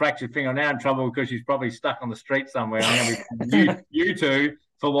of the fractured finger. Now in trouble because she's probably stuck on the street somewhere. I'm going to be you two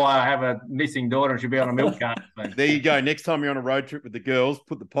for why I have a missing daughter and she'll be on a milk carton. There you go. Next time you're on a road trip with the girls,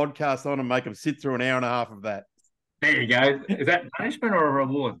 put the podcast on and make them sit through an hour and a half of that. There you go. Is that punishment or a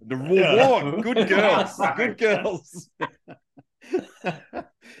reward? The reward. Good girls. Good girls.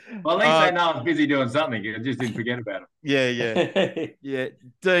 Well, at least they know I was busy doing something. I just didn't forget about it. Yeah.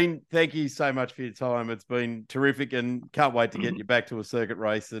 Dean, thank you so much for your time. It's been terrific and can't wait to get you back to a circuit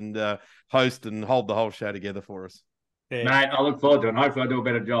race and host and hold the whole show together for us. Yeah. Mate, I look forward to it. Hopefully I do a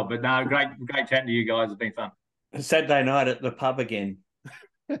better job. But no, great chatting to you guys. It's been fun. Saturday night at the pub again.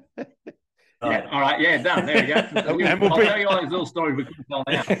 Yeah, all right. Yeah, done. There you go. And I'll tell you all these little stories we couldn't tell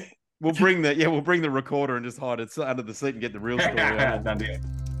now. We'll bring the recorder and just hide it under the seat and get the real story out. Done deal.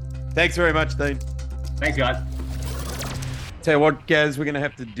 Thanks very much, Dean. Thanks, guys. Tell you what, Gaz, we're going to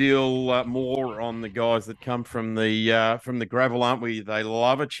have to deal more on the guys that come from the gravel, aren't we? They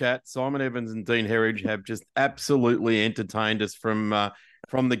love a chat. Simon Evans and Dean Herridge have just absolutely entertained us from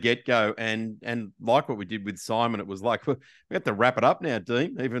the get-go. And like what we did with Simon, it was like, we have to wrap it up now,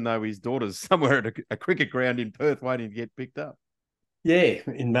 Dean, even though his daughter's somewhere at a cricket ground in Perth waiting to get picked up. Yeah,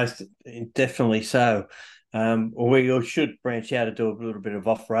 definitely so. We should branch out and do a little bit of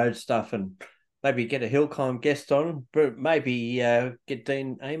off-road stuff and maybe get a hill climb guest on, but maybe get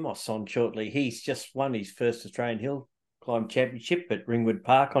Dean Amos on shortly. He's just won his first Australian hill climb championship at Ringwood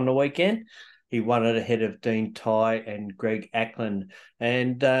Park on the weekend. He won it ahead of Dean Ty and Greg Ackland.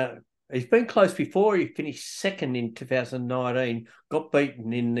 And he's been close before. He finished second in 2019, got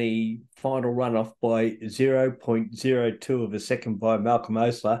beaten in the final runoff by 0.02 of a second by Malcolm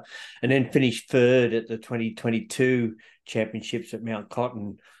Osler, and then finished third at the 2022 championships at Mount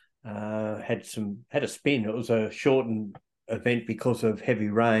Cotton. Had a spin. It was a shortened event because of heavy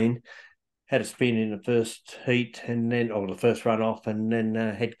rain. had a spin in the first heat or the first run off, and then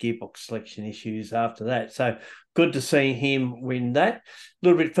had gearbox selection issues after that. So good to see him win that. A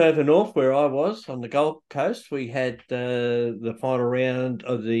little bit further north where I was on the Gold Coast, we had the final round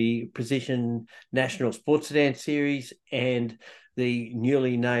of the Precision National Sports Sedan Series and the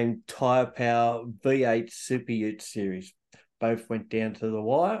newly named Tyre Power V8 Super Ute Series. Both went down to the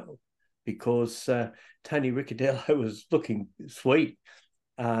wire because Tony Ricciardello was looking sweet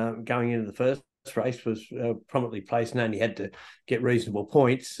going into the first race, was prominently placed and only had to get reasonable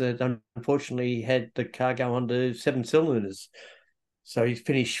points. Unfortunately, he had the car go on to 7 cylinders. So he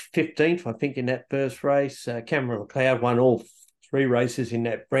finished 15th, I think, in that first race. Cameron McLeod won all 3 races in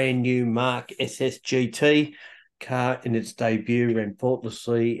that brand new Mark SSGT car in its debut, ran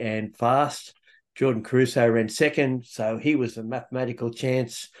faultlessly and fast. Jordan Caruso ran second, so he was a mathematical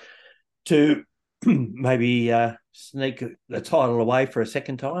chance to maybe sneak the title away for a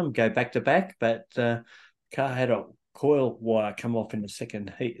second time, go back to back. But car had a coil wire come off in the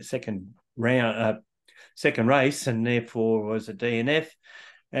second race, and therefore was a DNF.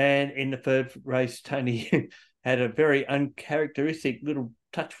 And in the third race, Tony had a very uncharacteristic little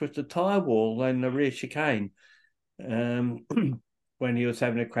touch with the tyre wall and the rear chicane when he was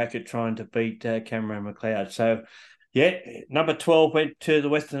having a crack at trying to beat Cameron McLeod. So, yeah, number 12 went to the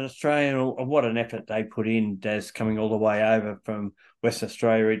Western Australian, and what an effort they put in, Daz, coming all the way over from Western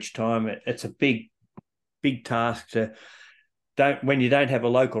Australia each time. It's a big task to when you don't have a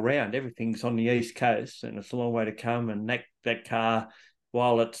local round. Everything's on the East Coast, and it's a long way to come. And that car,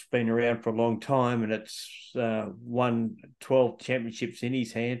 while it's been around for a long time, and it's won 12 championships in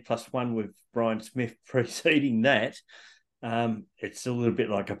his hand, plus one with Brian Smith preceding that, it's a little bit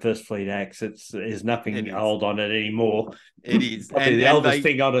like a First Fleet Axe. There's nothing old on it anymore. It is. Probably the oldest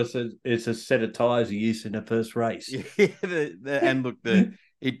thing on it is a set of tyres you used in the first race. Yeah, and look, they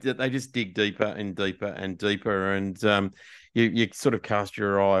just dig deeper and deeper and deeper, and you sort of cast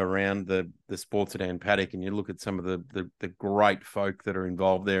your eye around the sports sedan paddock, and you look at some of the great folk that are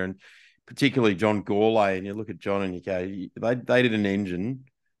involved there, and particularly John Gourlay, and you look at John and you go, they did an engine.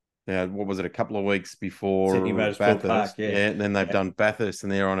 What was it? A couple of weeks before Sydney Motorsport Park, yeah. And then they've done Bathurst,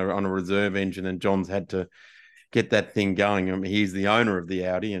 and they're on a reserve engine, and John's had to get that thing going. I mean, he's the owner of the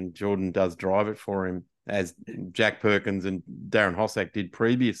Audi, and Jordan does drive it for him, as Jack Perkins and Darren Hossack did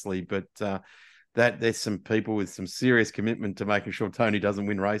previously. But that there's some people with some serious commitment to making sure Tony doesn't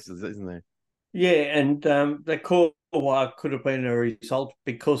win races, isn't there? Yeah, and the core wire could have been a result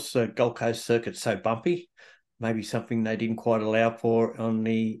because the Gold Coast circuit's so bumpy. Maybe something they didn't quite allow for on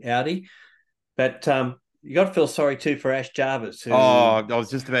the Audi. But you got to feel sorry too for Ash Jarvis. I was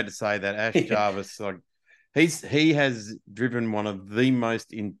just about to say that. Ash Jarvis, like he has driven one of the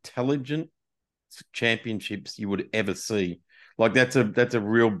most intelligent championships you would ever see. Like that's a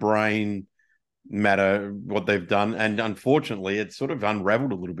real brain matter what they've done, and unfortunately it sort of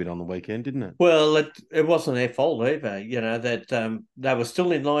unraveled a little bit on the weekend, didn't it? Well, it wasn't their fault either. That they were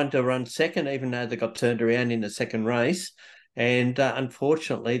still in line to run second, even though they got turned around in the second race, and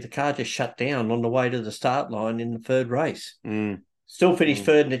unfortunately the car just shut down on the way to the start line in the third race. Still finished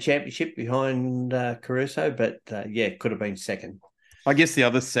third in the championship behind Caruso, but it could have been second. I guess the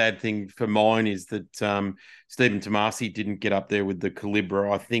other sad thing for mine is that Stephen Tomasi didn't get up there with the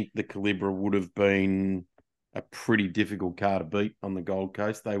Calibra. I think the Calibra would have been a pretty difficult car to beat on the Gold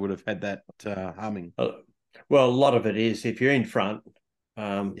Coast. They would have had that humming. Well, a lot of it is if you're in front,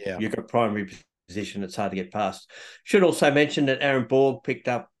 you've got primary position, it's hard to get past. Should also mention that Aaron Borg picked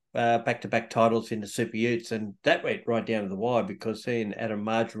up back-to-back titles in the Super Utes, and that went right down to the wire because he and Adam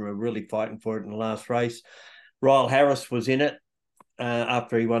Margin were really fighting for it in the last race. Ryle Harris was in it.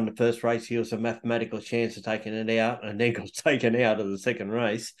 After he won the first race, he was a mathematical chance of taking it out, and then got taken out of the second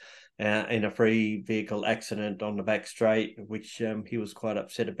race in a free vehicle accident on the back straight, which he was quite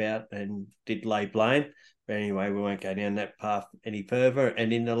upset about and did lay blame. But anyway, we won't go down that path any further.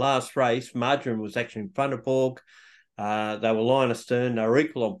 And in the last race, Margarine was actually in front of Borg. They were line astern. They were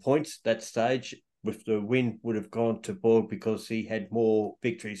equal on points at that stage. With the win would have gone to Borg because he had more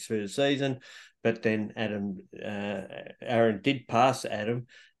victories through the season. But then Aaron did pass Adam,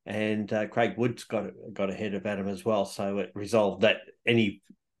 and Craig Woods got ahead of Adam as well. So it resolved that any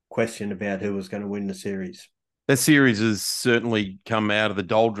question about who was going to win the series. The series has certainly come out of the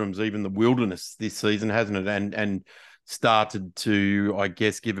doldrums, even the wilderness this season, hasn't it? And started to, I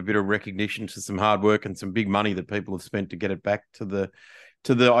guess, give a bit of recognition to some hard work and some big money that people have spent to get it back to the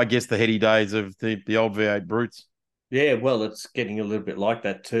I guess the heady days of the old V8 brutes. Yeah, well, it's getting a little bit like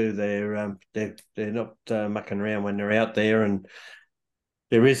that too. They're not mucking around when they're out there, and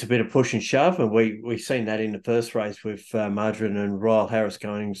there is a bit of push and shove, and we seen that in the first race with Margarine and Ryle Harris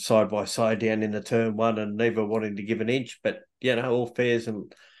going side by side down in the turn one and neither wanting to give an inch. But, all fares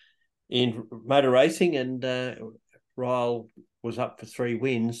in motor racing, and Ryle was up for 3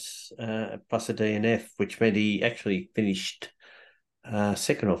 wins plus a DNF, which meant he actually finished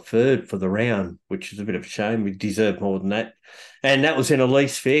second or third for the round, which is a bit of a shame. We deserved more than that. And that was in a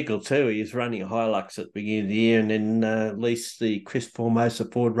lease vehicle too. He was running a Hilux at the beginning of the year and then leased the Chris Formosa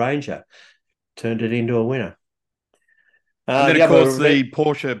Ford Ranger, turned it into a winner. And then, of course, the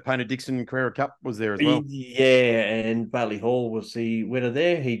Porsche Painter Dixon Carrera Cup was there as well. Yeah, and Bailey Hall was the winner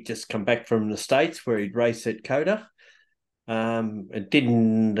there. He'd just come back from the States where he'd raced at Coda. It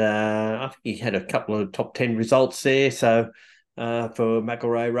didn't, I think he had a couple of top 10 results there. So for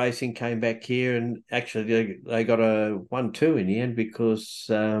McElroy Racing, came back here and actually they got a 1-2 in the end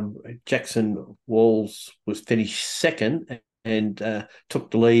because Jackson Walls was finished second and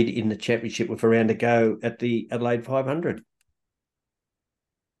took the lead in the championship with a round to go at the Adelaide 500.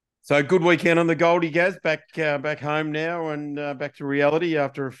 So good weekend on the Goldie, Gaz. Back home now and back to reality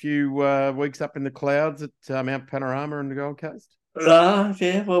after a few weeks up in the clouds at Mount Panorama and the Gold Coast.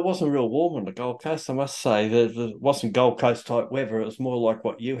 Yeah, well, it wasn't real warm on the Gold Coast, I must say. It wasn't Gold Coast type weather. It was more like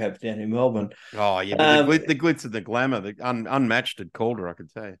what you have down in Melbourne. Oh, yeah, but the glitz and the glamour, the unmatched at Calder, I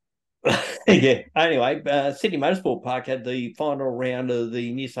could say. Yeah. Anyway, Sydney Motorsport Park had the final round of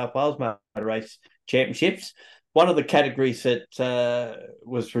the New South Wales Motor Race Championships. One of the categories that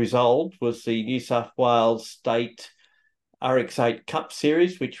was resolved was the New South Wales State RX8 Cup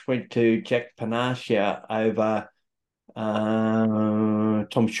Series, which went to Jack Panacea over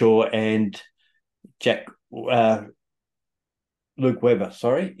Tom Shaw and Luke Webber.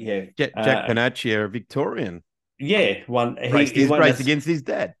 Sorry, yeah, Jack Panacea, a Victorian. Yeah, He raced against his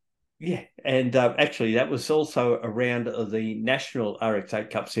dad. Yeah, and actually that was also a round of the National RX8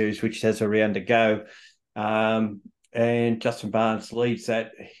 Cup Series, which has a round to go. And Justin Barnes leads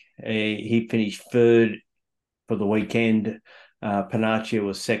that. He finished third for the weekend. Panacea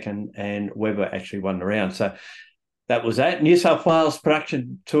was second, and Webber actually won the round. So that was that. New South Wales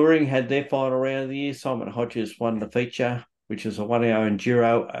Production Touring had their final round of the year. Simon Hodges won the feature, which is a 1-hour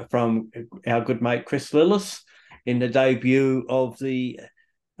enduro from our good mate Chris Lillis in the debut of the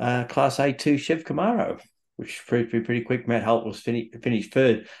Class A2 Chev Camaro, which proved to be pretty quick. Matt Holt was finished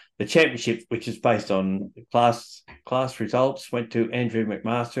third. The championship, which is based on class results, went to Andrew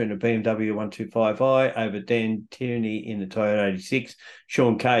McMaster in the BMW 125i over Dan Tierney in the Toyota 86.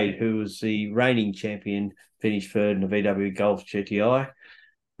 Sean Cade, who was the reigning champion, finished third in the VW Golf GTI.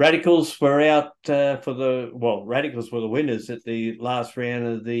 Radicals were out Radicals were the winners at the last round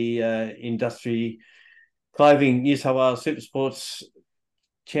of the Industry Clothing New South Wales Supersports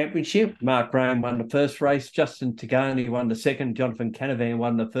Championship. Mark Graham won the first race. Justin Tagani won the second. Jonathan Canavan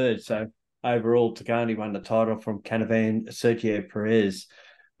won the third. So overall, Tagani won the title from Canavan. Sergio Perez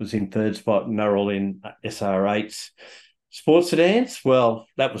was in third spot, and they're all in SR8s. Sports sedans, well,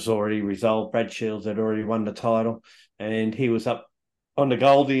 that was already resolved. Brad Shields had already won the title, and he was up on the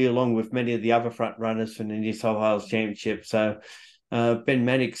Goldie along with many of the other front runners from the New South Wales Championship. So Ben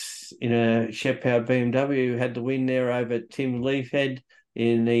Mannix in a Chev-powered BMW had the win there over Tim Leafhead.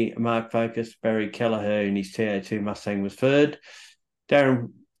 In the Mark Focus, Barry Kelleher in his TA2 Mustang was third.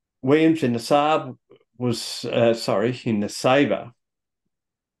 Darren Williams in the Saab in the Sabre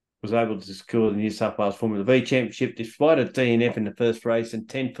was able to secure the New South Wales Formula V Championship despite a DNF in the first race and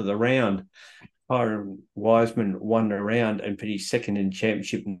 10th for the round. Hiram Wiseman won the round and finished second in the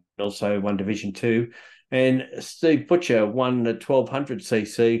championship and also won Division 2. And Steve Butcher won the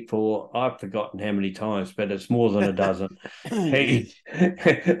 1200cc for, I've forgotten how many times, but it's more than a dozen. He,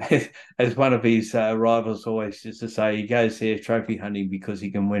 as one of his rivals always used to say, he goes there trophy hunting because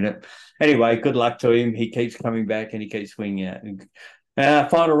he can win it. Anyway, good luck to him. He keeps coming back and he keeps winning out.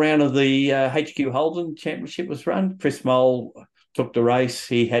 Final round of the HQ Holden Championship was run. Chris Mole took the race.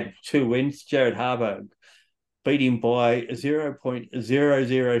 He had 2 wins. Jared Harbour beat him by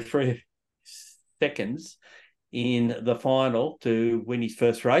 0.003 seconds in the final to win his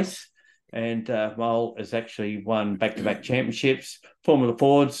first race. And Mole has actually won back-to-back championships. Formula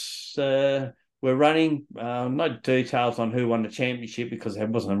Fords were running. No details on who won the championship because there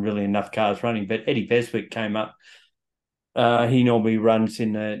wasn't really enough cars running, but Eddie Beswick came up. He normally runs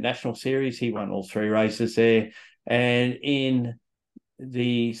in the National Series. He won all 3 races there. And in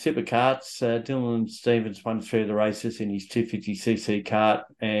the supercarts, Dylan Stevens won 3 of the races in his 250cc kart,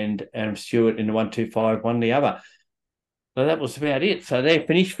 and Adam Stewart in the 125 won the other. So that was about it. So they're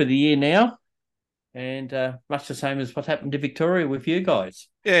finished for the year now, and much the same as what happened to Victoria with you guys.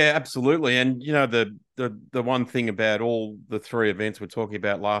 Yeah, absolutely. And the the one thing about all the three events we're talking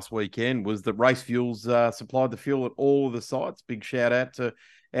about last weekend was that RaceFuels supplied the fuel at all of the sites. Big shout out to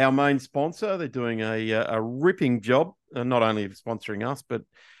our main sponsor. They're doing a ripping job, not only of sponsoring us, but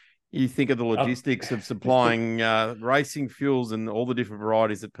you think of the logistics of supplying racing fuels and all the different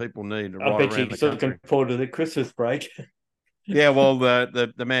varieties that people need I right bet around the he's country. looking forward to the Christmas break. Yeah, well,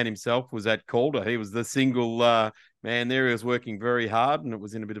 the man himself was at Calder. He was the single man there. He was working very hard, and it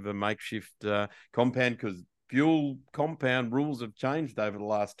was in a bit of a makeshift compound because fuel compound rules have changed over the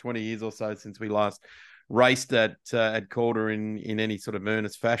last 20 years or so since we last raced at Calder in any sort of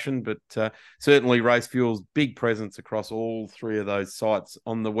earnest fashion. But certainly RaceFuels' big presence across all three of those sites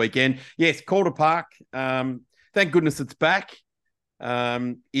on the weekend. Yes, Calder Park. Thank goodness it's back.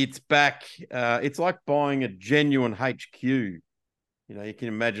 It's back. It's like buying a genuine HQ. You know, you can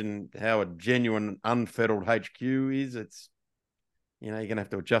imagine how a genuine unfettered HQ is. It's, you're going to have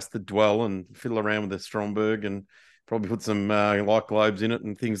to adjust the dwell and fiddle around with the Stromberg and probably put some light globes in it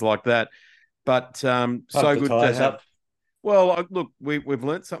and things like that. But so good to have. Up. Well, look, we've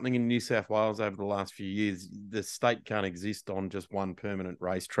learnt something in New South Wales over the last few years. The state can't exist on just one permanent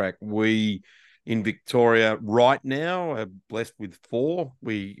racetrack. We in Victoria right now are blessed with 4.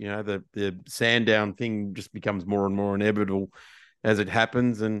 The Sandown thing just becomes more and more inevitable as it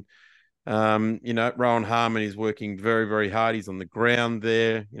happens. And, Rowan Harmon is working very, very hard. He's on the ground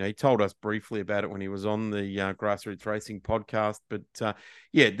there. He told us briefly about it when he was on the Grassroots Racing podcast. But,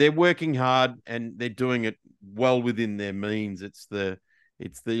 they're working hard and they're doing it well within their means. It's the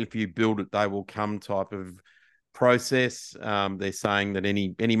if you build it, they will come type of process. They're saying that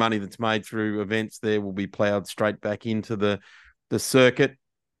any money that's made through events there will be ploughed straight back into the circuit.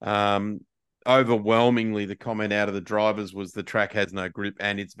 Overwhelmingly, the comment out of the drivers was the track has no grip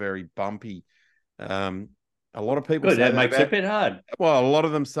and it's very bumpy. A lot of people say that makes it a bit hard. Well, a lot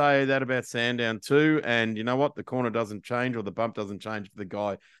of them say that about Sandown too. And you know what? The corner doesn't change or the bump doesn't change for the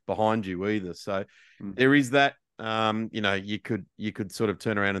guy behind you either. So there is that. You could sort of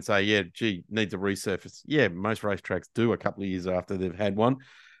turn around and say, yeah, gee, needs a resurface. Yeah, most racetracks do a couple of years after they've had one.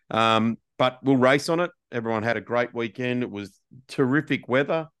 But we'll race on it. Everyone had a great weekend. It was terrific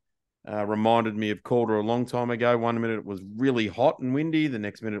weather. Reminded me of Calder a long time ago. One minute it was really hot and windy. The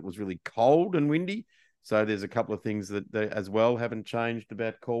next minute it was really cold and windy. So there's a couple of things that as well haven't changed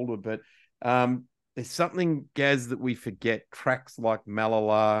about Calder. But there's something, Gaz, that we forget. Tracks like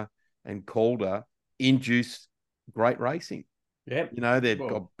Mallala and Calder induce great racing. Yeah. They've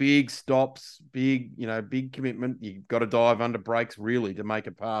got big stops, big commitment. You've got to dive under brakes really to make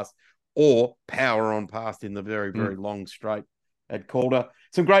a pass or power on past in the very, very long straight at Calder.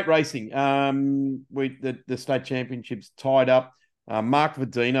 Some great racing. The state championships tied up. Mark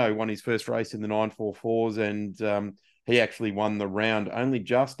Verdino won his first race in the 944s and he actually won the round only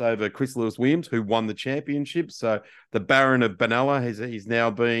just over Chris Lewis-Williams, who won the championship. So the Baron of Benalla he's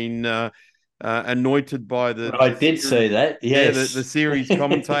now been anointed by I did see that. Yes. Yeah, the series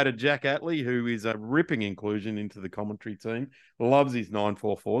commentator Jack Atley, who is a ripping inclusion into the commentary team, loves his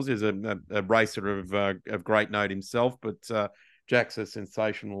 944s. He's a racer of great note himself, but Jack's a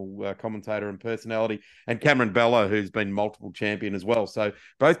sensational commentator and personality. And Cameron Bella, who's been multiple champion as well. So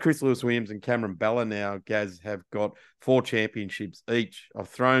both Chris Lewis-Williams and Cameron Bella now, Gaz, have got 4 championships each. I've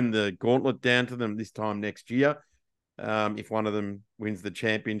thrown the gauntlet down to them this time next year. If one of them wins the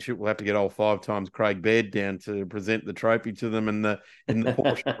championship, we'll have to get old 5 times Craig Baird down to present the trophy to them in the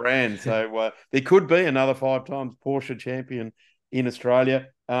Porsche brand. So there could be another 5 times Porsche champion in Australia.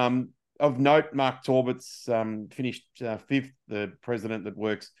 Of note, Mark Torbett's finished 5th, the president that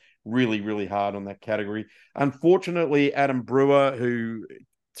works really, really hard on that category. Unfortunately, Adam Brewer, who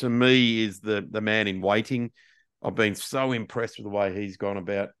to me is the man in waiting, I've been so impressed with the way he's gone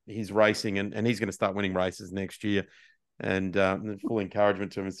about his racing, and he's going to start winning races next year. And full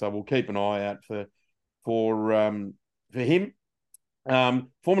encouragement to him. So we'll keep an eye out for him.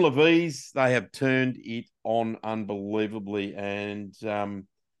 Formula V's, they have turned it on unbelievably, and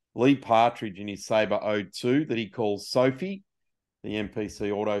Lee Partridge in his Sabre 02 that he calls Sophie, the MPC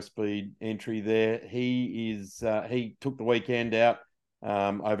Auto Speed entry there. He took the weekend out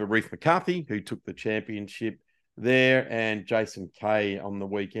over Reef McCarthy, who took the championship there, and Jason Kay on the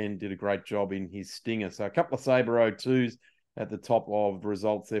weekend did a great job in his Stinger. So a couple of Sabre 02s at the top of the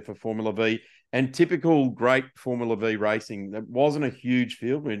results there for Formula V. And typical great Formula V racing. That wasn't a huge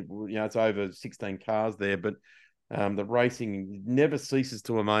field. It's over 16 cars there, but the racing never ceases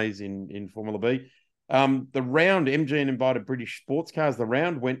to amaze in Formula V. The round, MGN invited British sports cars. The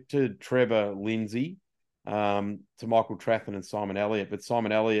round went to Trevor Lindsay, to Michael Traffin and Simon Elliott. But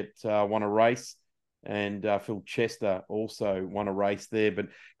Simon Elliott won a race. and Phil Chester also won a race there. But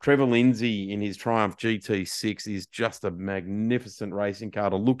Trevor Lindsay in his Triumph GT6 is just a magnificent racing car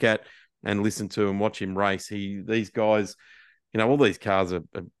to look at and listen to and watch him race. These guys, all these cars are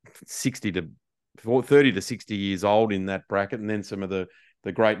 30 to 60 years old in that bracket, and then some of the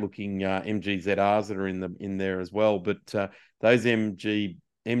great looking MGZRs that are in there as well. But those MGB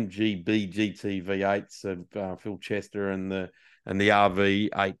GT V8s of Phil Chester and the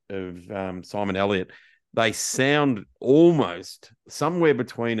RV8 of Simon Elliott, they sound almost somewhere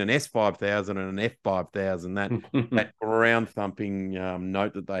between an S5000 and an F5000. That ground thumping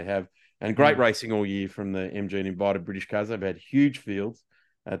note that they have, and great racing all year from the MG and Invited British cars. They've had huge fields,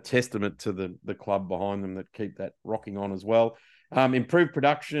 a testament to the club behind them that keep that rocking on as well. Improved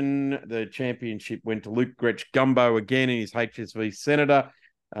production. The championship went to Luke Gretsch Gumbo again in his HSV Senator.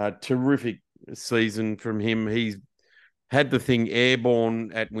 Terrific season from him. He's had the thing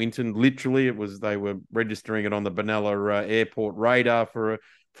airborne at Winton. Literally, they were registering it on the Benalla airport radar for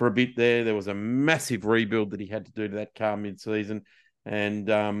a bit there. There was a massive rebuild that he had to do to that car mid-season,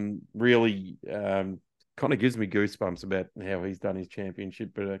 and really kind of gives me goosebumps about how he's done his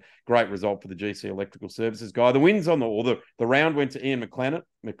championship. But a great result for the GC Electrical Services guy. The wins the round went to Ian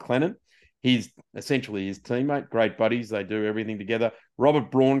McLennan. He's essentially his teammate, great buddies. They do everything together.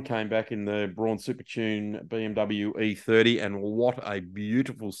 Robert Braun came back in the Braun Supertune BMW E30, and what a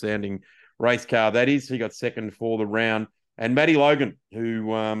beautiful sounding race car that is. He got second for the round. And Matty Logan,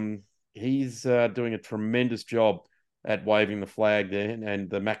 who he's doing a tremendous job at waving the flag there, and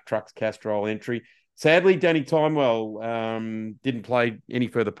the Mack Trucks Castrol entry. Sadly, Danny Timewell didn't play any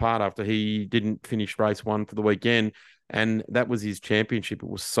further part after he didn't finish race one for the weekend. And that was his championship. It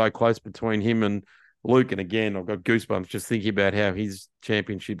was so close between him and Luke. And again, I've got goosebumps just thinking about how his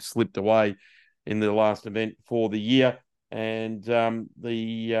championship slipped away in the last event for the year. And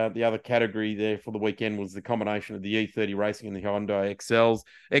the other category there for the weekend was the combination of the E30 Racing and the Hyundai XLs.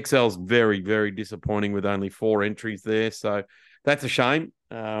 XLs very, very disappointing with only 4 entries there. So that's a shame.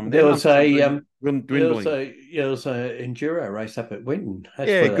 There was a enduro race up at Winton.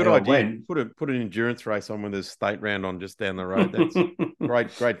 Good idea. Put an endurance race on when there's state round on just down the road. That's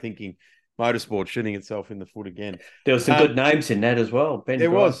great thinking. Motorsport shooting itself in the foot again. There was some good names in that as well. Ben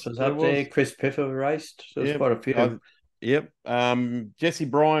Grice was up there. Chris Piffer raced. So there's quite a few. Jesse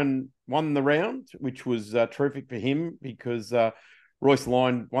Bryan won the round, which was terrific for him because Royce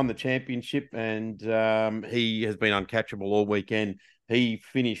Lyon won the championship, and he has been uncatchable all weekend. He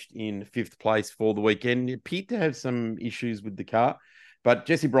finished in 5th place for the weekend. He appeared to have some issues with the car, but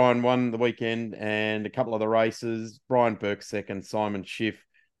Jesse Bryan won the weekend and a couple of the races. Brian Burke second, Simon Schiff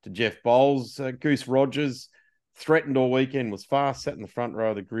to Jeff Bowles. Goose Rogers threatened all weekend, was fast, sat in the front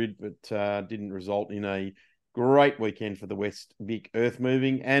row of the grid, but didn't result in a great weekend for the West Vic Earth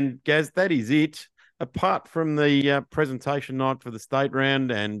Moving. And Gaz, that is it. Apart from the presentation night for the state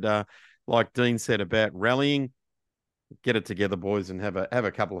round, and like Dean said about rallying, get it together, boys, and have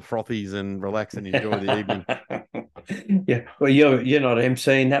a couple of frothies and relax and enjoy the evening. Yeah, well, you're not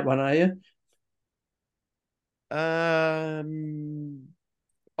emceeing that one, are you?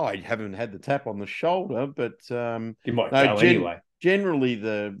 I haven't had the tap on the shoulder, but you might go anyway. Generally,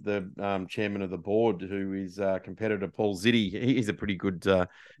 the chairman of the board, who is competitor Paul Ziddy, he's a pretty good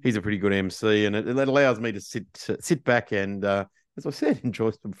MC, and it allows me to sit back and, as I said,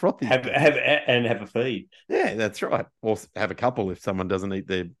 enjoy some frothy. Have a feed. Yeah, that's right. Or have a couple if someone doesn't eat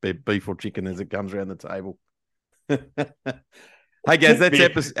their beef or chicken as it comes around the table. Hey guys,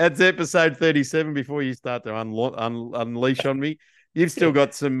 that's episode 37. Before you start to unleash on me, you've still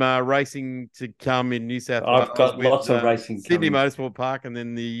got some racing to come in New South Wales. I've got lots of racing Sydney Motorsport Park, and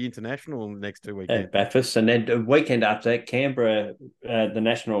then the International next 2 weekends. Bathurst, and then the weekend after that, Canberra, the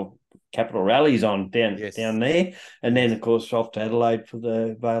National Capital Rally's on down there. And then, of course, off to Adelaide for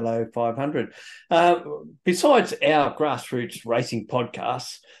the Velo 500. Besides our Grassroots Racing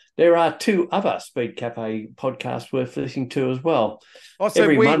podcasts, there are 2 other Speed Cafe podcasts worth listening to as well. Oh, so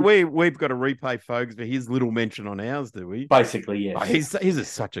we've got to repay Fogs for his little mention on ours, do we? Basically, yes. Oh, he's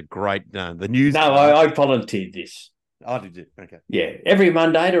such a great the news. No, I volunteered this. Oh, did you? Okay. Yeah. Every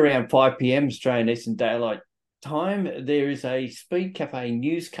Monday at around 5 p.m. Australian Eastern Daylight Time, there is a Speed Cafe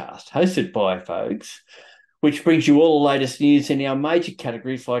newscast hosted by Fogs, which brings you all the latest news in our major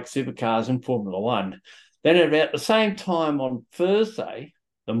categories like supercars and Formula One. Then at about the same time on Thursday,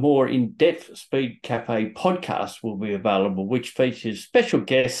 the more in-depth Speed Cafe podcast will be available, which features special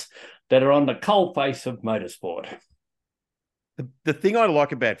guests that are on the coalface of motorsport. The thing I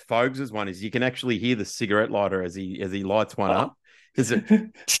like about Fogs' one is you can actually hear the cigarette lighter as he lights one up.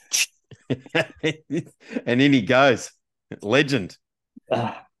 And in he goes. Legend.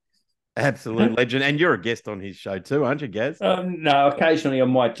 And Absolute legend. And you're a guest on his show too, aren't you, Gaz? No, occasionally I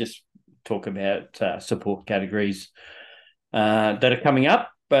might just talk about support categories that are coming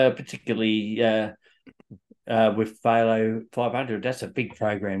up, particularly with Velo 500. That's a big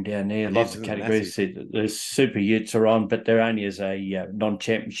program down there. Lots of categories. There's Super Utes are on, but they're only as a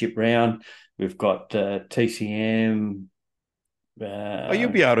non-championship round. We've got TCM. You'll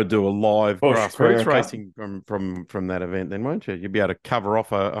be able to do a live grassroots racing from that event, then, won't you? You'll be able to cover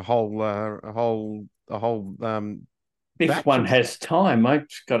off a whole. If one has time, I've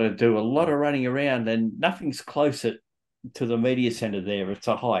got to do a lot of running around, and nothing's closer to the media centre there. It's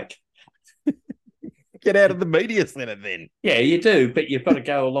a hike. Get out of the media centre then. Yeah, you do, but you've got to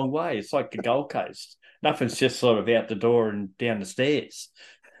go a long way. It's like the Gold Coast. Nothing's just sort of out the door and down the stairs.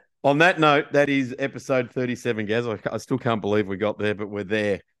 On that note, that is episode 37, Gaz. I still can't believe we got there, but we're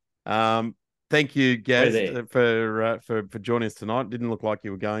there. Thank you, Gaz, for joining us tonight. Didn't look like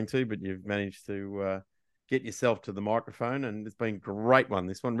you were going to, but you've managed to get yourself to the microphone, and it's been a great one.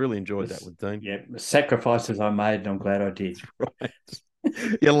 This one, really enjoyed that with Dean. Yeah, the sacrifices I made, and I'm glad I did. Right.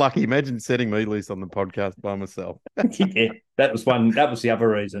 You're lucky. Imagine setting me loose on the podcast by myself. Yeah, that was one. That was the other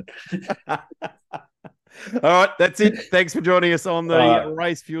reason. All right, that's it. Thanks for joining us on the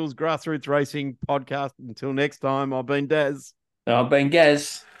RaceFuels Grassroots Racing podcast. Until next time, I've been Daz. I've been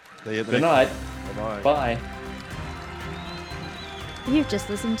Gaz. See you. Good night. Bye-bye. Bye. You've just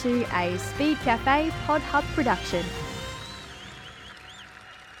listened to a Speed Cafe Pod Hub production.